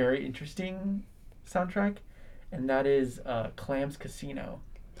for a very interesting soundtrack, and that is Clams Casino.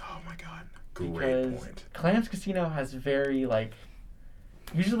 Oh my god. Great Because point. Clams Casino has very like,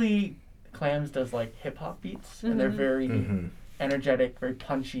 usually Clams does like hip hop beats, and they're very energetic, very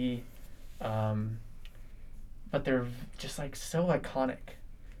punchy, but they're just like so iconic.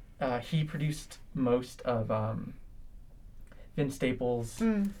 He produced most of Vince Staples'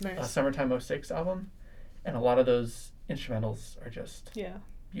 Nice. Summertime '06 album, and a lot of those instrumentals are just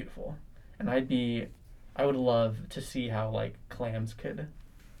beautiful. And I would love to see how like Clams could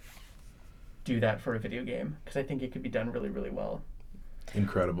do that for a video game, because I think it could be done really, really well.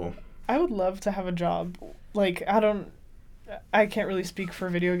 Incredible. I would love to have a job. Like, I can't really speak for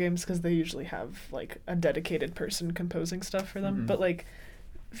video games because they usually have like a dedicated person composing stuff for them. But like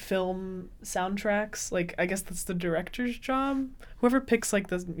film soundtracks, like I guess that's the director's job. Whoever picks like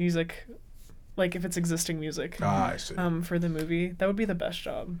the music, like if it's existing music I see. for the movie, that would be the best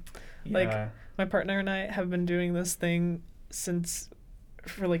job. Yeah. Like my partner and I have been doing this thing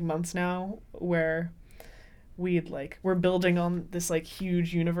for like months now, where we're building on this like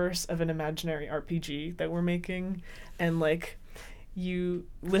huge universe of an imaginary RPG that we're making, and like you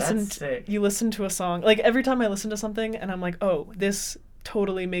listen to a song, like every time I listen to something and I'm like, oh, this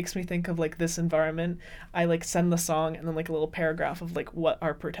totally makes me think of like this environment, I like send the song and then like a little paragraph of like what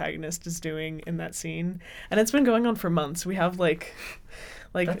our protagonist is doing in that scene, and it's been going on for months. We have like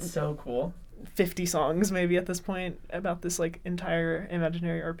that's so cool. 50 songs maybe at this point about this like entire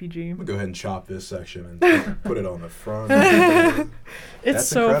imaginary RPG. I'm gonna go ahead and chop this section and put it on the front. It's That's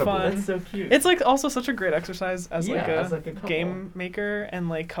so incredible. fun. That's so cute. It's like also such a great exercise as like as a like a couple. game maker and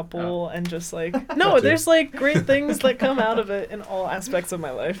like couple and just like No, there's like great things that come out of it in all aspects of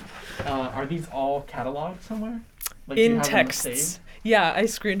my life. Are these all cataloged somewhere? Like, do you In have them texts. saved? Yeah, I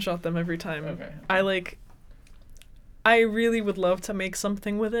screenshot them every time. Okay. I like I really would love to make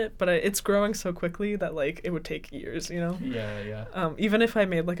something with it, but it's growing so quickly that like it would take years, you know? Yeah. Even if I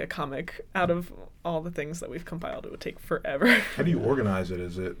made like a comic out of all the things that we've compiled, it would take forever. How do you organize it?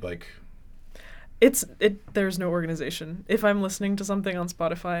 Is it like... There's no organization. If I'm listening to something on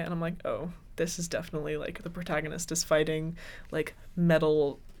Spotify and I'm like, oh, this is definitely like the protagonist is fighting like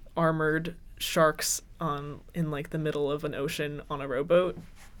metal armored sharks in like the middle of an ocean on a rowboat,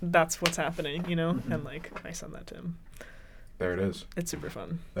 that's what's happening, you know? And like I send that to him. There it is. It's super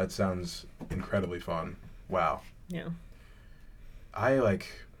fun. That sounds incredibly fun. Wow. Yeah. I like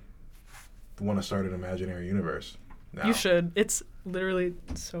want to start an imaginary universe now. You should. It's literally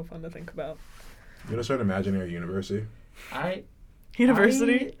so fun to think about. You want to start an imaginary university?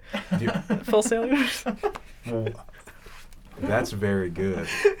 University? Full Sail University? Well, that's very good.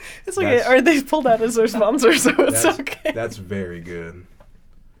 It's like, are they pulled out as their sponsor, so it's okay. That's very good.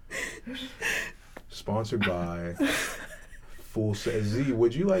 Sponsored by Full Sail. Z,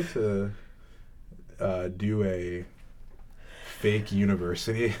 would you like to do a fake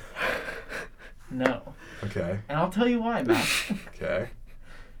university? No. Okay. And I'll tell you why, Matt. Okay.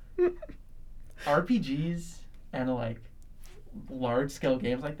 RPGs and like large scale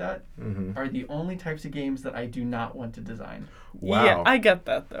games like that are the only types of games that I do not want to design. Wow. Yeah, I get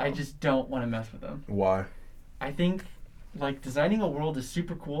that though. I just don't want to mess with them. Why? I think like designing a world is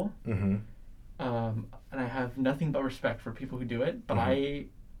super cool. Mm-hmm. And I have nothing but respect for people who do it, but I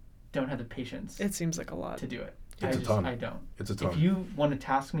don't have the patience It seems like a lot to do it. It's a ton. I don't. It's a ton. If you want to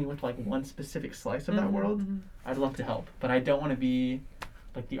task me with like one specific slice of that world, I'd love to help, but I don't want to be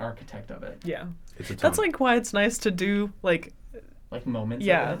like the architect of it. Yeah. It's a ton. That's like why it's nice to do like moments.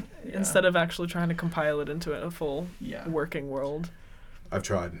 yeah, of it. instead of actually trying to compile it into a full working world. I've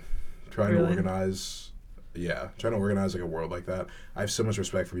tried. Trying to organize like a world like that. I have so much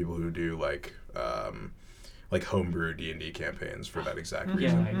respect for people who do like homebrew D&D campaigns for that exact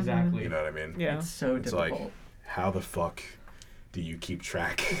reason. Yeah, exactly. You know what I mean? Yeah. It's so It's difficult. like, how the fuck do you keep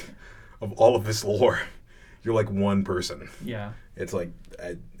track of all of this lore? You're like one person. Yeah. It's like,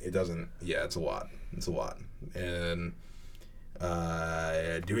 it doesn't, it's a lot. It's a lot. And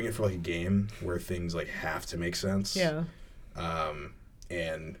doing it for like a game where things like have to make sense. Yeah.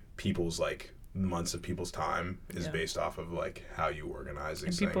 And people's like months of people's time is based off of like how you organize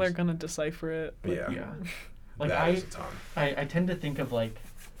these And people things. are gonna decipher it. Yeah. Like that is a ton. I tend to think of like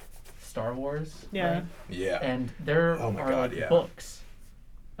Star Wars. Yeah. Right? Yeah. And there Oh my are God, like yeah. books.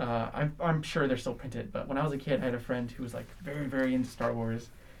 I'm sure they're still printed, but when I was a kid, I had a friend who was like very, very into Star Wars,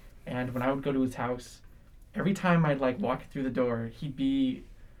 and when I would go to his house, every time I'd like walk through the door, he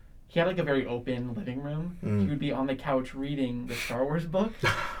had like a very open living room. He would be on the couch reading the Star Wars book,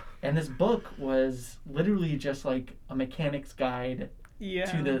 and this book was literally just like a mechanic's guide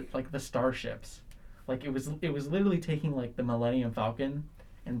to the starships. Like it was literally taking like the Millennium Falcon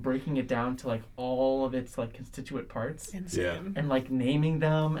and breaking it down to like all of its like constituent parts. Insane. And like naming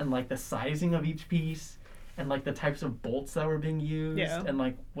them and like the sizing of each piece and like the types of bolts that were being used and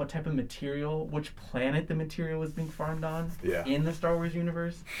like what type of material, which planet the material was being farmed on in the Star Wars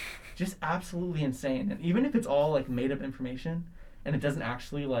universe. Just absolutely insane. And even if it's all like made up information and it doesn't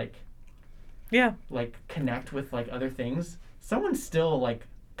actually like connect with like other things, someone's still like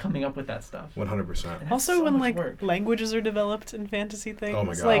coming up with that stuff. 100%. Also, so when much like work. languages are developed in fantasy things, Oh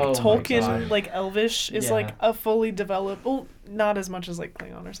my God. like Oh my Tolkien, God. like Elvish is like a fully developed. Well, not as much as like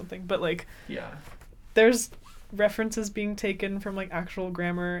Klingon or something, but like there's references being taken from like actual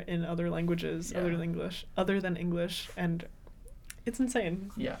grammar in other languages other than English, and it's insane.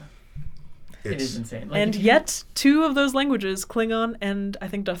 Yeah. It is insane. Like, and yet, two of those languages, Klingon and I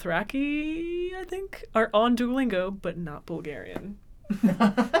think Dothraki, are on Duolingo, but not Bulgarian.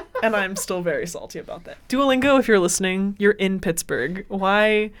 And I'm still very salty about that. Duolingo, if you're listening, you're in Pittsburgh.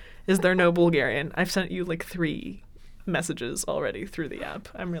 Why is there no Bulgarian? I've sent you like 3 messages already through the app.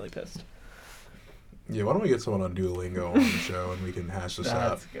 I'm really pissed. Yeah, why don't we get someone on Duolingo on the show and we can hash this out.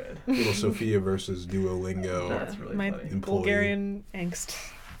 That's good. Little Sophia versus Duolingo. That's really my funny. Bulgarian angst.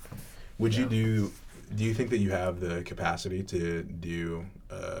 Would you do you think that you have the capacity to do,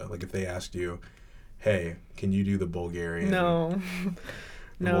 like if they asked you, hey, can you do the Bulgarian? No.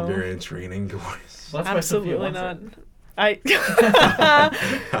 Bulgarian training course? Well, that's absolutely why not. Sophia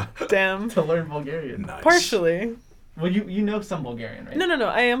Damn. to learn Bulgarian. Nice. Partially. Well, you know some Bulgarian, right? No.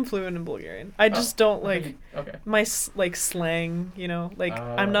 I am fluent in Bulgarian. I just don't like Okay. my like slang, you know. Like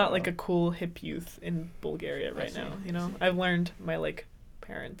I'm not like a cool hip youth in Bulgaria right now, you know. I've learned my like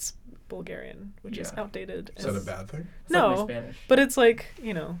parents' Bulgarian, which is outdated. Is that a bad thing? It's like my No, Spanish. but it's like,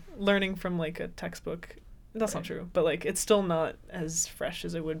 you know, learning from like a textbook. That's not true, but like it's still not as fresh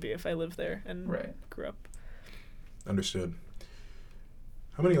as it would be if I lived there and grew up. Understood.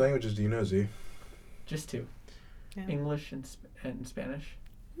 How many languages do you know, Z? Just 2. Yeah. English and Spanish.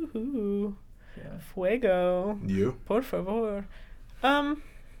 Woohoo. Yeah. Fuego. You? Por favor. I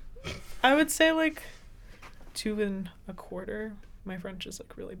would say like 2.25. My French is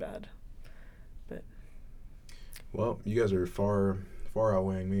like really bad. But Well, you guys are far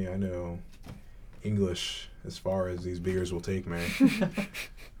outweighing me. I know English as far as these beers will take me.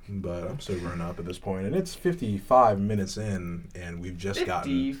 But I'm so grown up at this point, and it's 55 minutes in, and we've just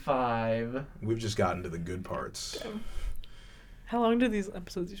gotten to the good parts. Damn. How long do these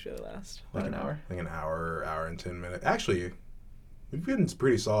episodes usually last? Like an hour. Like an hour and 10 minutes. Actually, we've been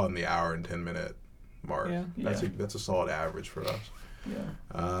pretty solid in the hour and 10 minute mark. Yeah. That's a solid average for us.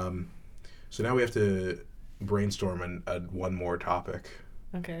 Yeah. So now we have to brainstorm one more topic.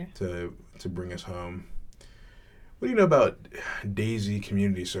 Okay. To bring us home. What do you know about Daisy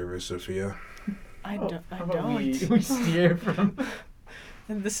Community Service, Sophia? I How don't. about we steer from...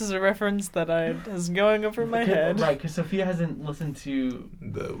 And this is a reference that is going over my head. Right, because Sophia hasn't listened to...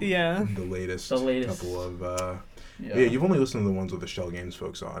 The latest couple of... Yeah, you've only listened to the ones with the Schell Games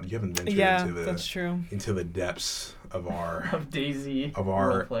folks on. You haven't ventured that's true. into the depths of our... of Daisy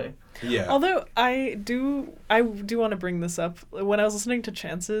roleplay. Yeah. Although I do want to bring this up. When I was listening to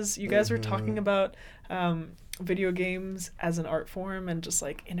Chances, you guys were talking about video games as an art form and just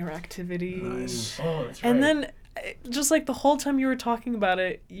like interactivity. Nice. Oh, that's right. And then just like the whole time you were talking about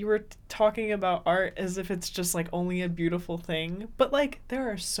it, you were talking about art as if it's just like only a beautiful thing. But like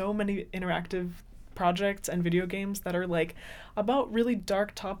there are so many interactive projects and video games that are like about really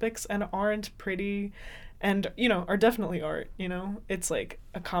dark topics and aren't pretty and, you know, are definitely art, you know? It's like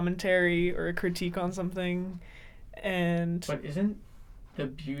a commentary or a critique on something. And but isn't the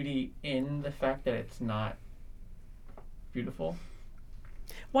beauty in the fact that it's not beautiful?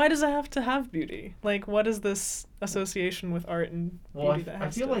 Why does it have to have beauty? Like, what is this association with art and beauty that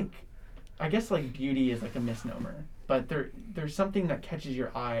has I feel like, I guess like beauty is like a misnomer, but there's something that catches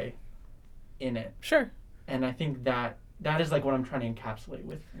your eye in it. Sure. And I think that is like what I'm trying to encapsulate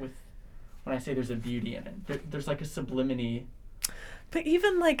with when I say there's a beauty in it. There's like a sublimity. But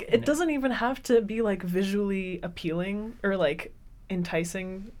even like it doesn't even have to be like visually appealing or like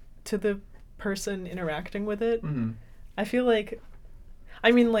enticing to the person interacting with it. Mm-hmm. I feel like,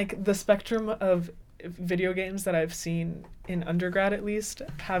 I mean, like the spectrum of video games that I've seen in undergrad at least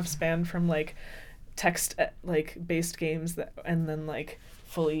have spanned from like text like based games that and then like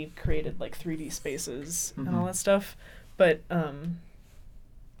fully created like 3D spaces and all that stuff. But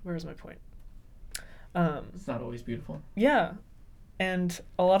where was my point? It's not always beautiful. Yeah. And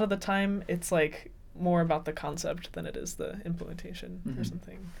a lot of the time it's like more about the concept than it is the implementation or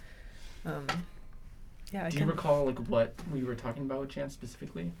something. Yeah. Do you recall like what we were talking about with Chance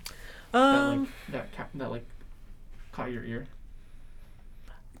specifically? That caught your ear.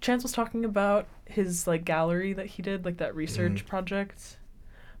 Chance was talking about his like gallery that he did, like that research project,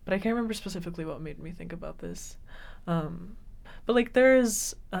 but I can't remember specifically what made me think about this. But like there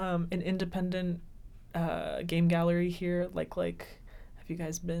is an independent game gallery here. Like have you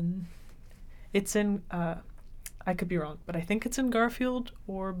guys been? It's in I could be wrong, but I think it's in Garfield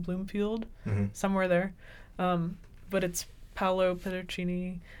or Bloomfield, somewhere there. But it's Paolo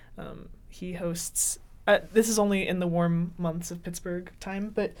Pedercini. He hosts. This is only in the warm months of Pittsburgh time,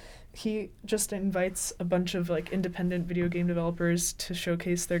 but he just invites a bunch of like independent video game developers to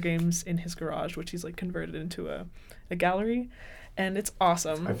showcase their games in his garage, which he's like converted into a gallery, and it's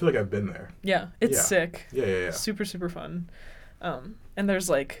awesome. I feel like I've been there. Yeah, it's sick. Yeah. Super, super fun. And there's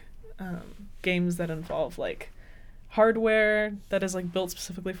like games that involve like hardware that is like built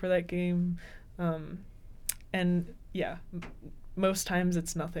specifically for that game, and yeah. Most times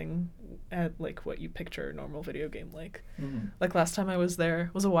it's nothing at like what you picture a normal video game like. Like last time I was there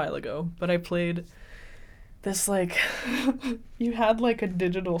was a while ago, but I played this like you had like a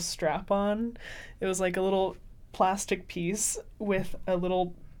digital strap on. It was like a little plastic piece with a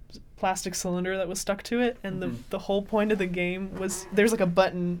little plastic cylinder that was stuck to it, and the whole point of the game was there's like a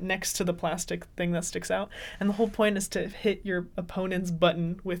button next to the plastic thing that sticks out, and the whole point is to hit your opponent's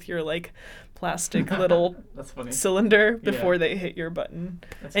button with your like plastic little cylinder before they hit your button.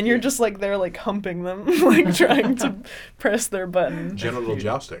 That's and cute. You're just like there like humping them like trying to press their button. Genital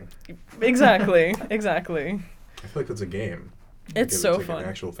jousting. Exactly. I feel like that's a game. It's so like fun. An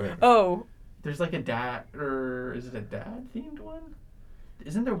actual thing. Oh, there's like a dad, or is it a dad themed one?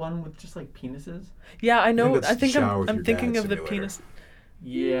 Isn't there one with just like penises? Yeah, I know. I think I'm thinking of the penis.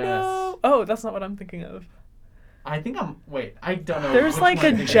 Yes. No. Oh, that's not what I'm thinking of. I think wait, I don't know. There's which like one a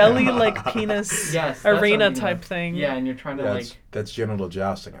I think I jelly am. like penis Yes, that's what I'm arena thinking type of. thing. Yeah, and you're trying to That's genital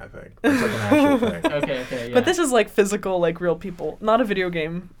jousting, I think. That's like an actual thing. Okay, yeah. But this is like physical, like real people. Not a video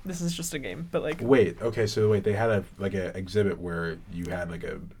game. This is just a game. But like Wait, they had a exhibit where you had like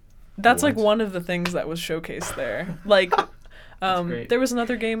a... that's like What? one of the things that was showcased there. Like great. there was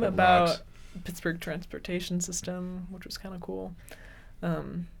another game That about rocks. Pittsburgh transportation system, which was kind of cool.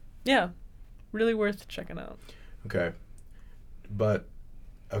 Yeah, really worth checking out. Okay. But,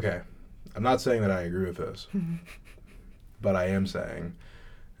 okay. I'm not saying that I agree with this. But I am saying,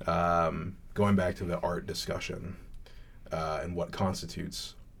 going back to the art discussion and what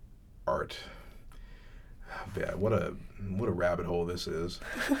constitutes art. Yeah, what a rabbit hole this is.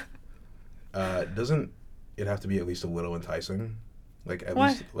 Doesn't it have to be at least a little enticing? Like at Why?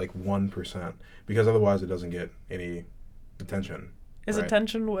 least like 1%, because otherwise it doesn't get any attention. Is right?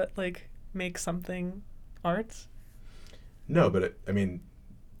 attention what like makes something art? No, but I mean,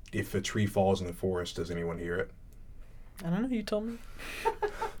 if a tree falls in the forest, does anyone hear it? I don't know. You told me.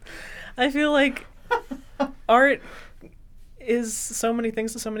 I feel like art is so many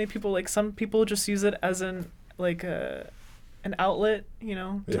things to so many people. Like some people just use it as an outlet, you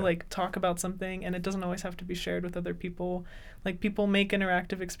know, to Yeah. like talk about something, and it doesn't always have to be shared with other people. Like people make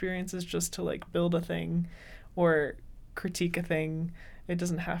interactive experiences just to like build a thing or critique a thing. It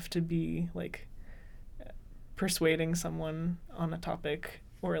doesn't have to be like persuading someone on a topic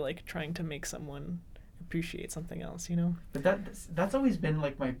or like trying to make someone appreciate something else, you know? But that's always been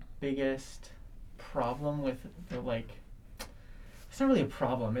like my biggest problem with the like. It's not really a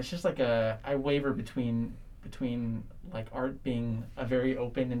problem. It's just like I waver between like art being a very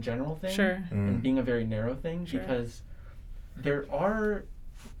open and general thing, Sure. and being a very narrow thing, Sure. because there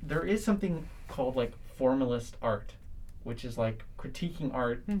is something called like formalist art, which is like critiquing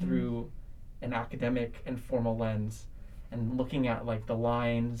art Mhm. through an academic and formal lens, and looking at like the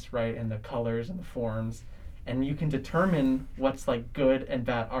lines, right, and the colors and the forms, and you can determine what's like good and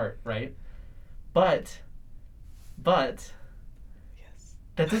bad art, right? But Yes.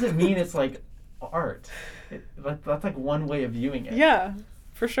 that doesn't mean it's like art. That's like one way of viewing it. Yeah,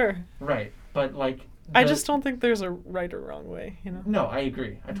 for sure. Right. But like I just don't think there's a right or wrong way, you know? No, I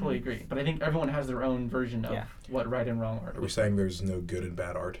agree. I totally agree. But I think everyone has their own version of Yeah. what right and wrong art Are we is. saying there's no good and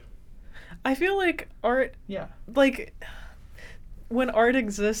bad art? I feel like art, Yeah. like, when art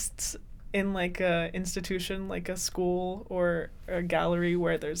exists in, like, a institution, like a school or a gallery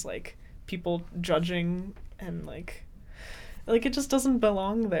where there's, like, people judging and, like, it just doesn't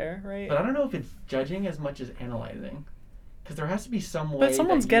belong there, right? But I don't know if it's judging as much as analyzing. Because there has to be some way. But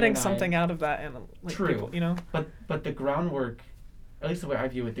someone's that you getting and I- something out of that, and, like, True. people, you know? But the groundwork, at least the way I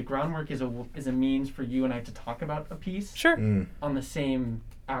view it, the groundwork is a means for you and I to talk about a piece Sure. on the same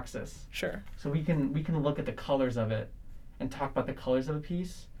axis. Sure. So we can look at the colors of it and talk about the colors of a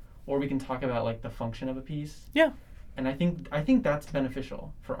piece, or we can talk about like the function of a piece. Yeah. And I think that's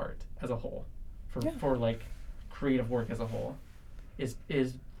beneficial for art as a whole, Yeah. for like creative work as a whole, is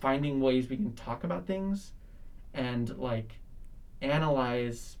finding ways we can talk about things and like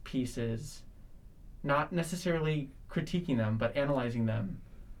analyze pieces, not necessarily critiquing them, but analyzing them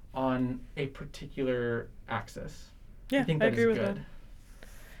on a particular axis. Yeah, I think I that agree is with good. that.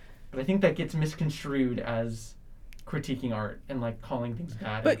 But I think that gets misconstrued as critiquing art and like calling things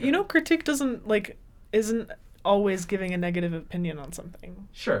bad. But, and you know, good. critique isn't always giving a negative opinion on something.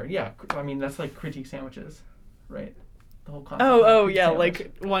 Sure, yeah. I mean, that's like critique sandwiches, right? The whole concept. Oh, of critique yeah, sandwich.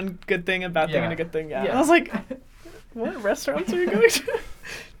 like one good thing, a bad thing, Yeah. and a good thing. Yeah. Yeah. I was like, what restaurants are you going to?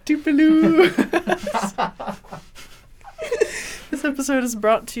 Tupelo. This episode is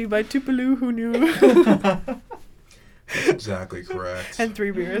brought to you by Tupelo, who knew? That's exactly correct. And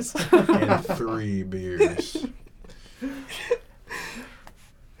 3 beers. And 3 beers.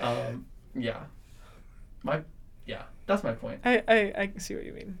 Yeah. That's my point. I see what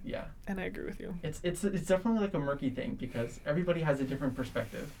you mean, Yeah. and I agree with you. It's definitely like a murky thing because everybody has a different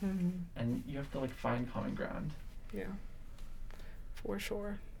perspective, Mm-hmm. and you have to like find common ground. Yeah. For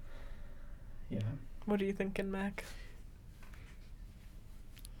sure. Yeah. What are you thinking, Mac?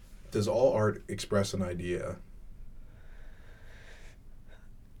 Does all art express an idea?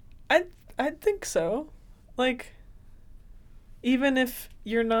 I think so. Like, even if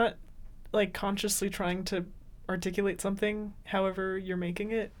you're not, like, consciously trying to articulate something, however you're making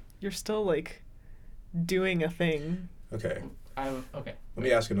it, you're still, like, doing a thing. Okay. Okay. Let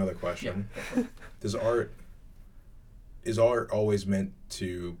me ask another Yeah. question. go for it. Is art always meant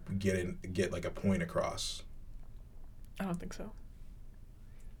to get like a point across? I don't think so.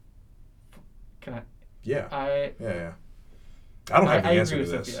 Can I? Yeah. I Yeah. I don't have the I answer agree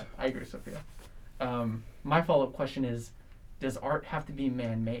to with this. Sophia. I agree with Sophia. my follow-up question is, does art have to be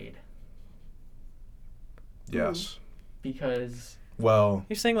man-made? Yes. Because... Well...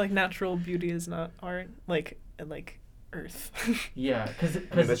 You're saying, like, natural beauty is not art? Like Earth. Yeah, because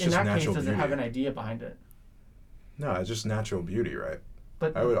that's in just that case, natural does it have beauty. an idea behind it? No, it's just natural beauty, right?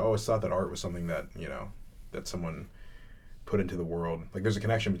 But I would always thought that art was something that, that someone put into the world. Like, there's a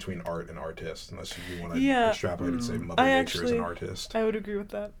connection between art and artist, unless you want to extrapolate and say Mother Nature is an artist. I would agree with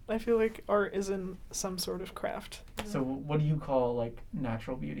that. I feel like art is in some sort of craft. So what do you call, like,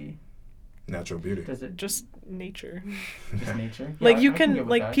 natural beauty? Natural beauty. Does it just nature? Just nature? Like, Yeah, you I can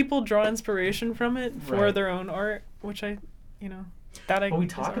like, that. people draw inspiration from it for Right. their own art, which that But we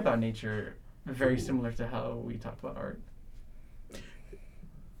talk about nature very similar to how we talk about art.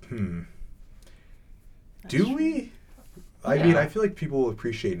 Do we? I mean, I feel like people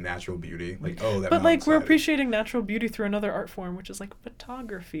appreciate natural beauty. Like, that. But like, we're appreciating natural beauty through another art form, which is like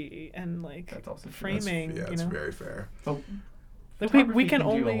photography and like That's also true. framing. That's very fair. But like we can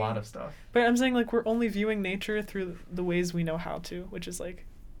only do a lot of stuff. But I'm saying, like, we're only viewing nature through the ways we know how to, which is like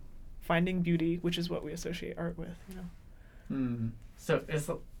finding beauty, which is what we associate art with. So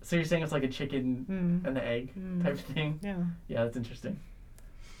you're saying it's like a chicken and the egg type of thing? Yeah. Yeah, that's interesting.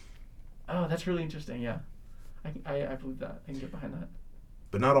 Oh, that's really interesting. Yeah, I believe that. I can get behind that.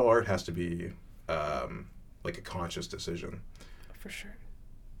 But not all art has to be like a conscious decision. For sure.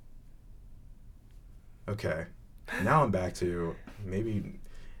 Okay. Now I'm back to maybe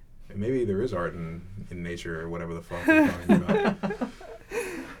there is art in nature or whatever the fuck we're talking about.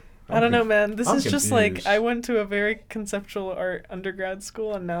 I don't know, man. This I'm is just like, confused. I went to a very conceptual art undergrad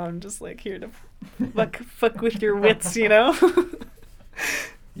school, and now I'm just like here to fuck with your wits, Yeah.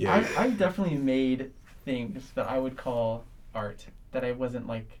 I've definitely made things that I would call art that I wasn't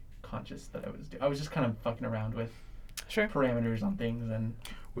like conscious that I was doing. I was just kind of fucking around with parameters on things and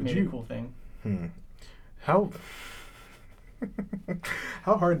made a cool thing. How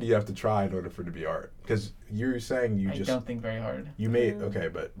hard do you have to try in order for it to be art? Because you're saying I don't think very hard. You made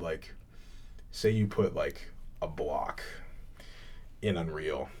but like, say you put like a block in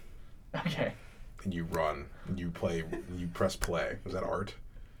Unreal. Okay. And you run, and you press play. Is that art?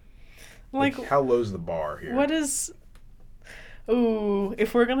 Like how low's the bar here? What is... Ooh,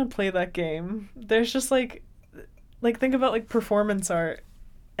 if we're gonna play that game, there's just like think about like performance art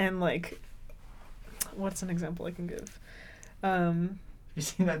and like... What's an example I can give? You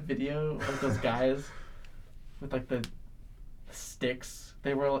seen that video of those guys with like the sticks?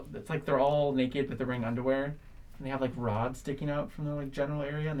 It's like they're all naked but they're wearing underwear, and they have like rods sticking out from their like general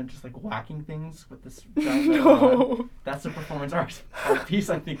area, and they're just like whacking things with this giant metal rod. That's a performance art piece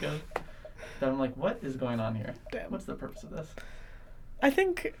I think of. That I'm like, what is going on here? Damn. What's the purpose of this? I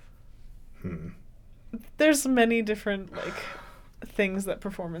think there's many different like things that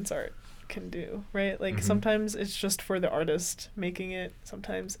performance art can do, right? Like sometimes it's just for the artist making it,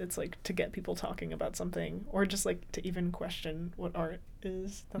 sometimes it's like to get people talking about something, or just like to even question what art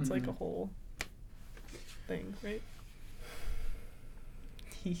is. That's like a whole thing, right?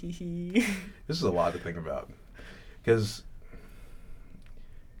 This is a lot to think about, because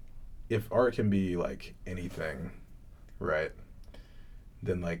if art can be like anything, right,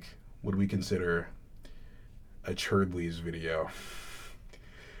 then like, would we consider a Churdley's video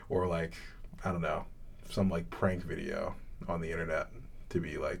or like, I don't know, some like prank video on the internet to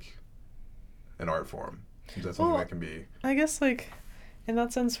be like an art form? Is that something that can be... I guess like, in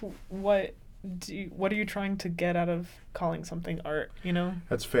that sense, what are you trying to get out of calling something art,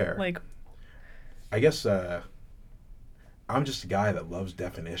 That's fair. Like, I guess I'm just a guy that loves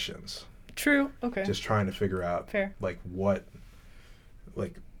definitions. True. Okay. Just trying to figure out like what,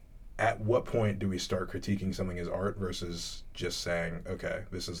 like, at what point do we start critiquing something as art versus just saying, okay,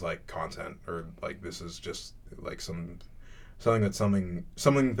 this is like content, or like this is just like something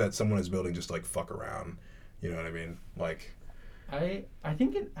that someone is building just to like fuck around. You know what I mean? Like, I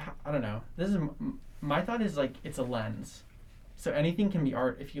think I don't know. This is my thought is like it's a lens. So anything can be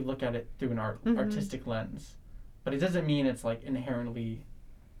art if you look at it through an artistic lens, but it doesn't mean it's like inherently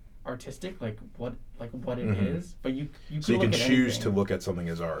artistic, like what it is. But you can choose to look at something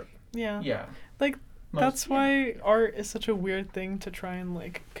as art. Yeah. Like that's why art is such a weird thing to try and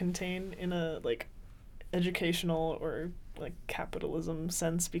like contain in a like educational or like capitalism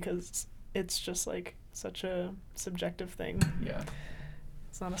sense, because it's just like such a subjective thing. Yeah.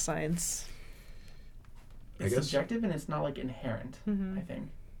 It's not a science. It's subjective and it's not like inherent. I think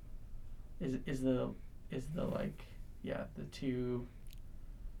is the like the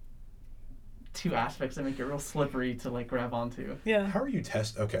two aspects that make it real slippery to like grab onto. Yeah. How are you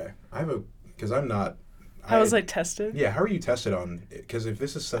okay, because I'm not How was I tested? Yeah, how are you tested on? Because if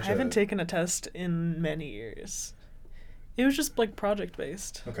this is such I haven't taken a test in many years. It was just like project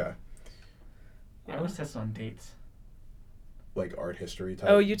based. Okay. I was tested on dates. Like art history type.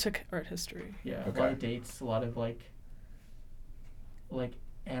 Oh, you took art history. Yeah, Okay. a lot of dates, a lot of like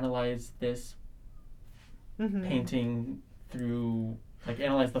analyze this painting through, like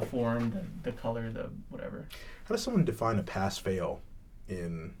analyze the form, the color, the whatever. How does someone define a pass-fail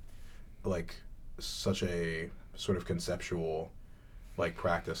in like such a sort of conceptual like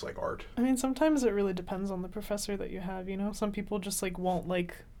practice like art? I mean, sometimes it really depends on the professor that you have, you know? Some people just like won't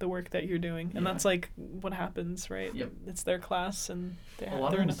like the work that you're doing, and that's like what happens, right? Yep. It's their class, and A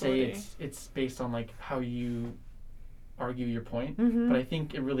lot of them say it's based on like how you argue your point, but I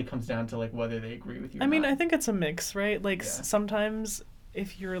think it really comes down to like whether they agree with you. I mean, I think it's a mix, right? Like sometimes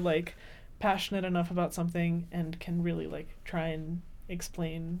if you're like passionate enough about something and can really like try and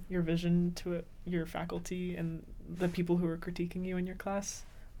explain your vision to your faculty and the people who are critiquing you in your class,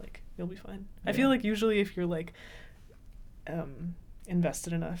 like you'll be fine. I feel like usually if you're like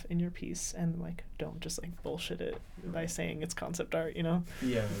invested enough in your piece and like don't just like bullshit it by saying it's concept art, you know,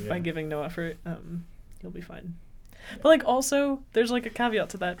 by giving no effort, you'll be fine. But like also there's like a caveat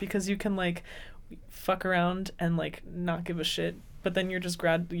to that, because you can like fuck around and like not give a shit, but then you're just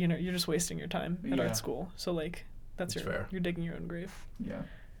you're just wasting your time at art school. So like that's fair. You're digging your own grave. Yeah.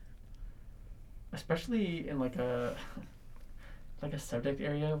 Especially in like a subject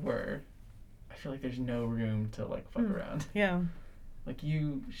area where I feel like there's no room to like fuck around. Yeah. Like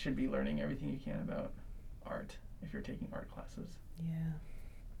you should be learning everything you can about art if you're taking art classes. Yeah.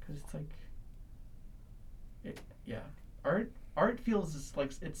 Because it's like art feels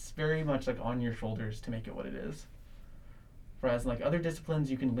like it's very much like on your shoulders to make it what it is. Whereas like other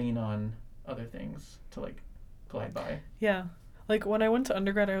disciplines, you can lean on other things to like glide by. Yeah. Like when I went to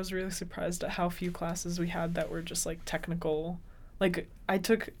undergrad, I was really surprised at how few classes we had that were just like technical. Like I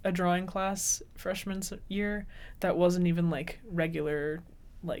took a drawing class freshman year that wasn't even like regular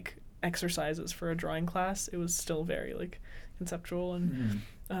like exercises for a drawing class. It was still very like conceptual and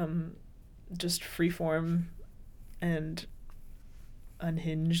just freeform and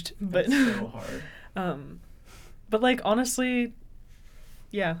unhinged. But that's so hard. But like honestly,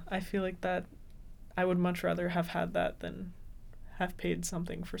 yeah, I feel like that I would much rather have had that than have paid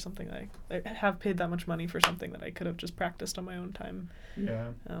something for something I have paid that much money for something that I could have just practiced on my own time. Yeah.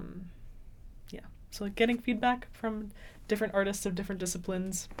 Yeah. So like getting feedback from different artists of different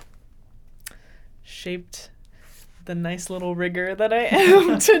disciplines shaped the nice little rigger that I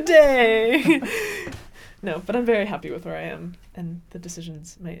am today. No, but I'm very happy with where I am and the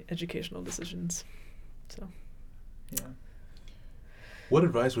decisions, my educational decisions. So. Yeah. What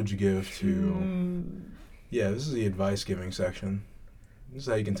advice would you give to... Yeah, this is the advice giving section. This is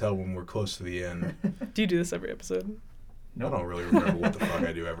how you can tell when we're close to the end. Do you do this every episode? No. I don't really remember what the fuck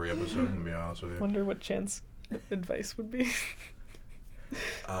I do every episode, to be honest with you. Wonder what Chance advice would be.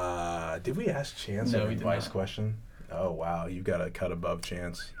 Did we ask Chance an advice question? Oh, wow. You got to cut above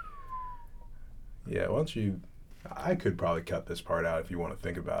Chance. Yeah, why don't you... I could probably cut this part out if you want to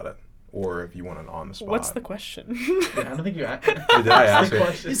think about it. Or if you want an on the spot. What's the question? I don't think you asked. Did I ask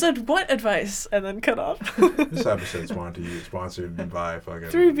it? You said, what advice? And then cut off. This episode's sponsored by fucking...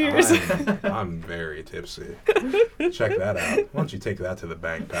 3 beers. I'm very tipsy. Check that out. Why don't you take that to the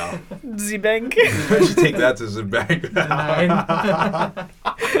bank, pal? Z-Bank. Why don't you take that to the bank, pal?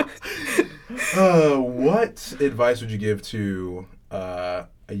 What advice would you give to a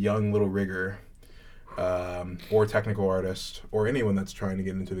young little rigger or technical artist or anyone that's trying to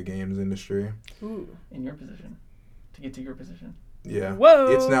get into the games industry? Ooh, in your position. To get to your position. Yeah.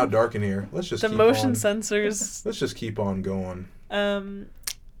 Whoa. It's now dark in here. Let's just keep motion sensors. Let's just keep on going.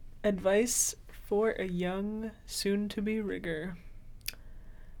 Advice for a young soon-to-be rigger.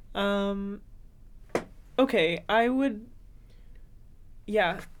 Okay, I would...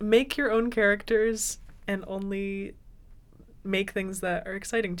 Yeah, make your own characters and only make things that are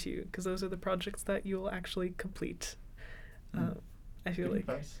exciting to you, because those are the projects that you'll actually complete. I feel like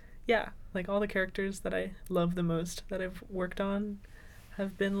advice. Yeah, like all the characters that I love the most that I've worked on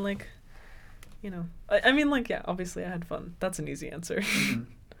have been like, you know, I mean like, yeah, obviously I had fun. That's an easy answer.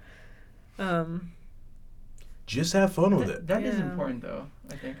 Just have fun with it. That is important though,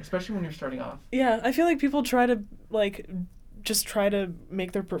 I think, especially when you're starting off. Yeah, I feel like people try to like just try to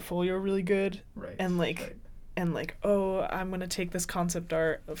make their portfolio really good, right? And like and like, oh, I'm going to take this concept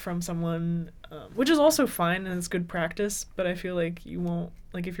art from someone, which is also fine and it's good practice, but I feel like you won't,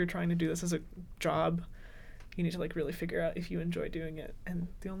 like if you're trying to do this as a job, you need to like really figure out if you enjoy doing it. And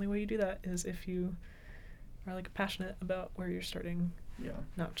the only way you do that is if you are like passionate about where you're starting,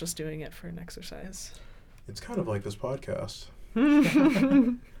 not just doing it for an exercise. It's kind of like this podcast.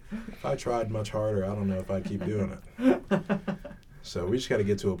 If I tried much harder, I don't know if I'd keep doing it. So we just got to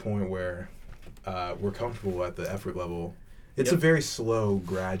get to a point where we're comfortable at the effort level. It's a very slow,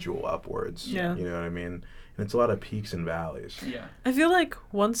 gradual upwards. Yeah. You know what I mean? And it's a lot of peaks and valleys. Yeah. I feel like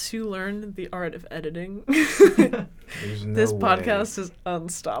once you learn the art of editing, There's no this way. podcast is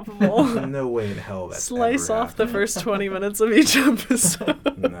unstoppable. There's no way in hell that's Slice ever off the happened. first 20 minutes of each episode.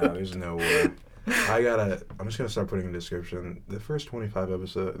 No, there's no way. I'm just gonna start putting in the description. The first 25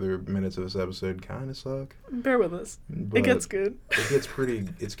 minutes of this episode kind of suck. Bear with us. But It gets good. It gets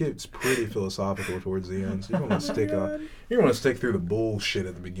pretty philosophical towards the end. So you don't want to stick God. you don't want to stick through the bullshit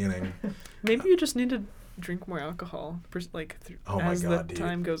at the beginning. Maybe you just need to drink more alcohol, Oh my as God, the dude.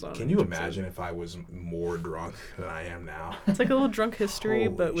 time goes on. Can you imagine if I was more drunk than I am now? It's like a little drunk history,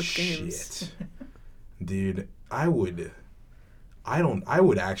 but Holy with games. shit. Dude, I would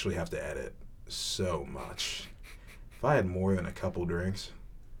actually have to edit so much. If I had more than a couple drinks,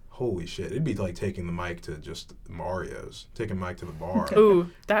 holy shit. It'd be like taking the mic to just Mario's. Taking Mike to the bar.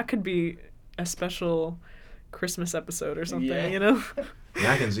 Ooh, that could be a special Christmas episode or something, Yeah. you know? And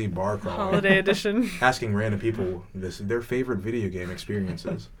I can see bar crawling. Holiday edition. Asking random people their favorite video game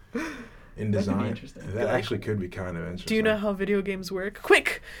experiences in That could be design. interesting. That actually could be kind of interesting. Do you know how video games work?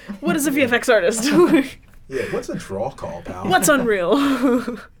 Quick! What is a VFX artist? Yeah, what's a draw call, pal? What's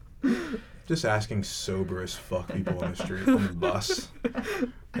Unreal? Just asking sober as fuck people on the street, on the bus.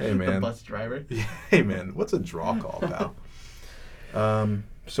 Hey, The man. bus driver. Hey, man, what's a draw call, pal? Sophia. All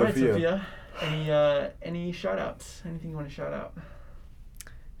right, Sophia. Any shout outs? Anything you want to shout out?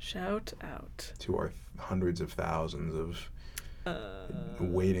 Shout out. To our hundreds of thousands of Uh,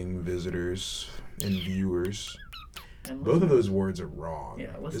 waiting visitors and viewers. And Both of listeners. those words are wrong. Yeah,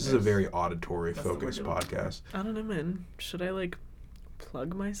 This is a listeners. very auditory That's the word focused you're looking for. podcast. I don't know, man. Should I,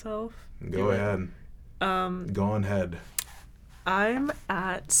 plug myself? Go Do it. ahead. Go on ahead. I'm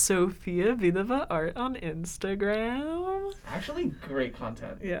at Sophia Videva Art on Instagram. Actually, great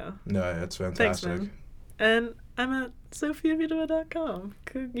content. Yeah. No, that's Thanks, fantastic. man. And I'm at sophiavideva.com.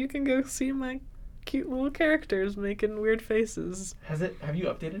 You can go see my cute little characters making weird faces. Have you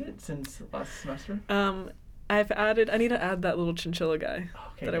updated it since last semester? I need to add that little chinchilla guy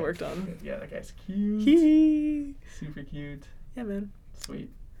Okay, that I good, worked on. good. Yeah, that guy's cute. Hee. Super cute. Yeah, man. Sweet.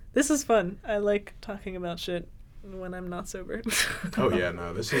 This is fun. I like talking about shit when I'm not sober. Oh yeah,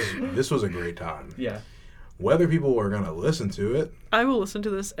 no, this was a great time. Yeah. Whether people are gonna listen to it, I will listen to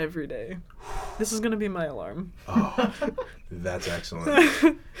this every day. This is going to be my alarm. oh, that's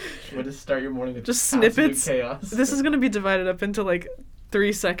excellent. We'll just start your morning with Just absolute snippets. chaos. This is going to be divided up into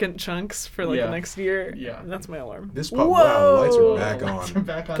 3-second chunks for Yeah. the next year. Yeah. And that's my alarm. Wow, lights are Whoa! back Lights are on.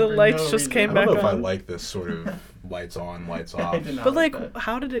 back on The for lights no just reason. came I don't back know if I on. like this sort of lights on, lights I off. did not But like that.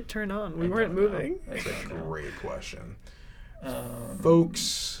 how did it turn on? We I weren't don't know. moving. I That's a don't know. great question. Um,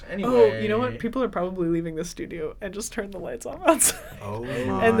 Folks. Anyway. Oh, you know what? People are probably leaving the studio and just turned the lights off outside. Oh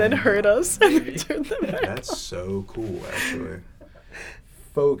And then my heard God. us and then turned them back That's so cool, actually.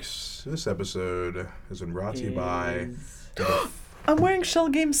 Folks, this episode has been brought to you by I'm wearing Shell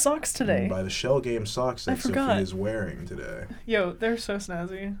Game socks today. by the Shell Game socks I that forgot. Sophia is wearing today. Yo, they're so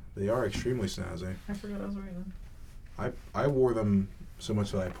snazzy. They are extremely snazzy. I forgot I was wearing them. I wore them so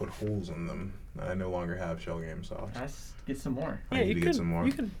much that I put holes in them. I no longer have Shell Game socks. Let's get some more. I Yeah, need you to could, get some more.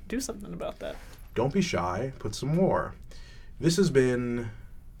 you could do something about that. Don't be shy. Put some more. This has been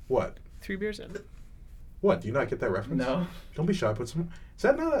what? 3 beers in. What? Do you not get that reference? No. Don't be shy. Put some. Is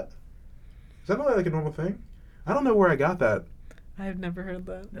that not like a normal thing? I don't know where I got that. I've never heard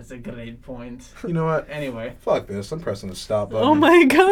that. That's a great point. You know what? Anyway. Fuck this. I'm pressing the stop button. Oh my god.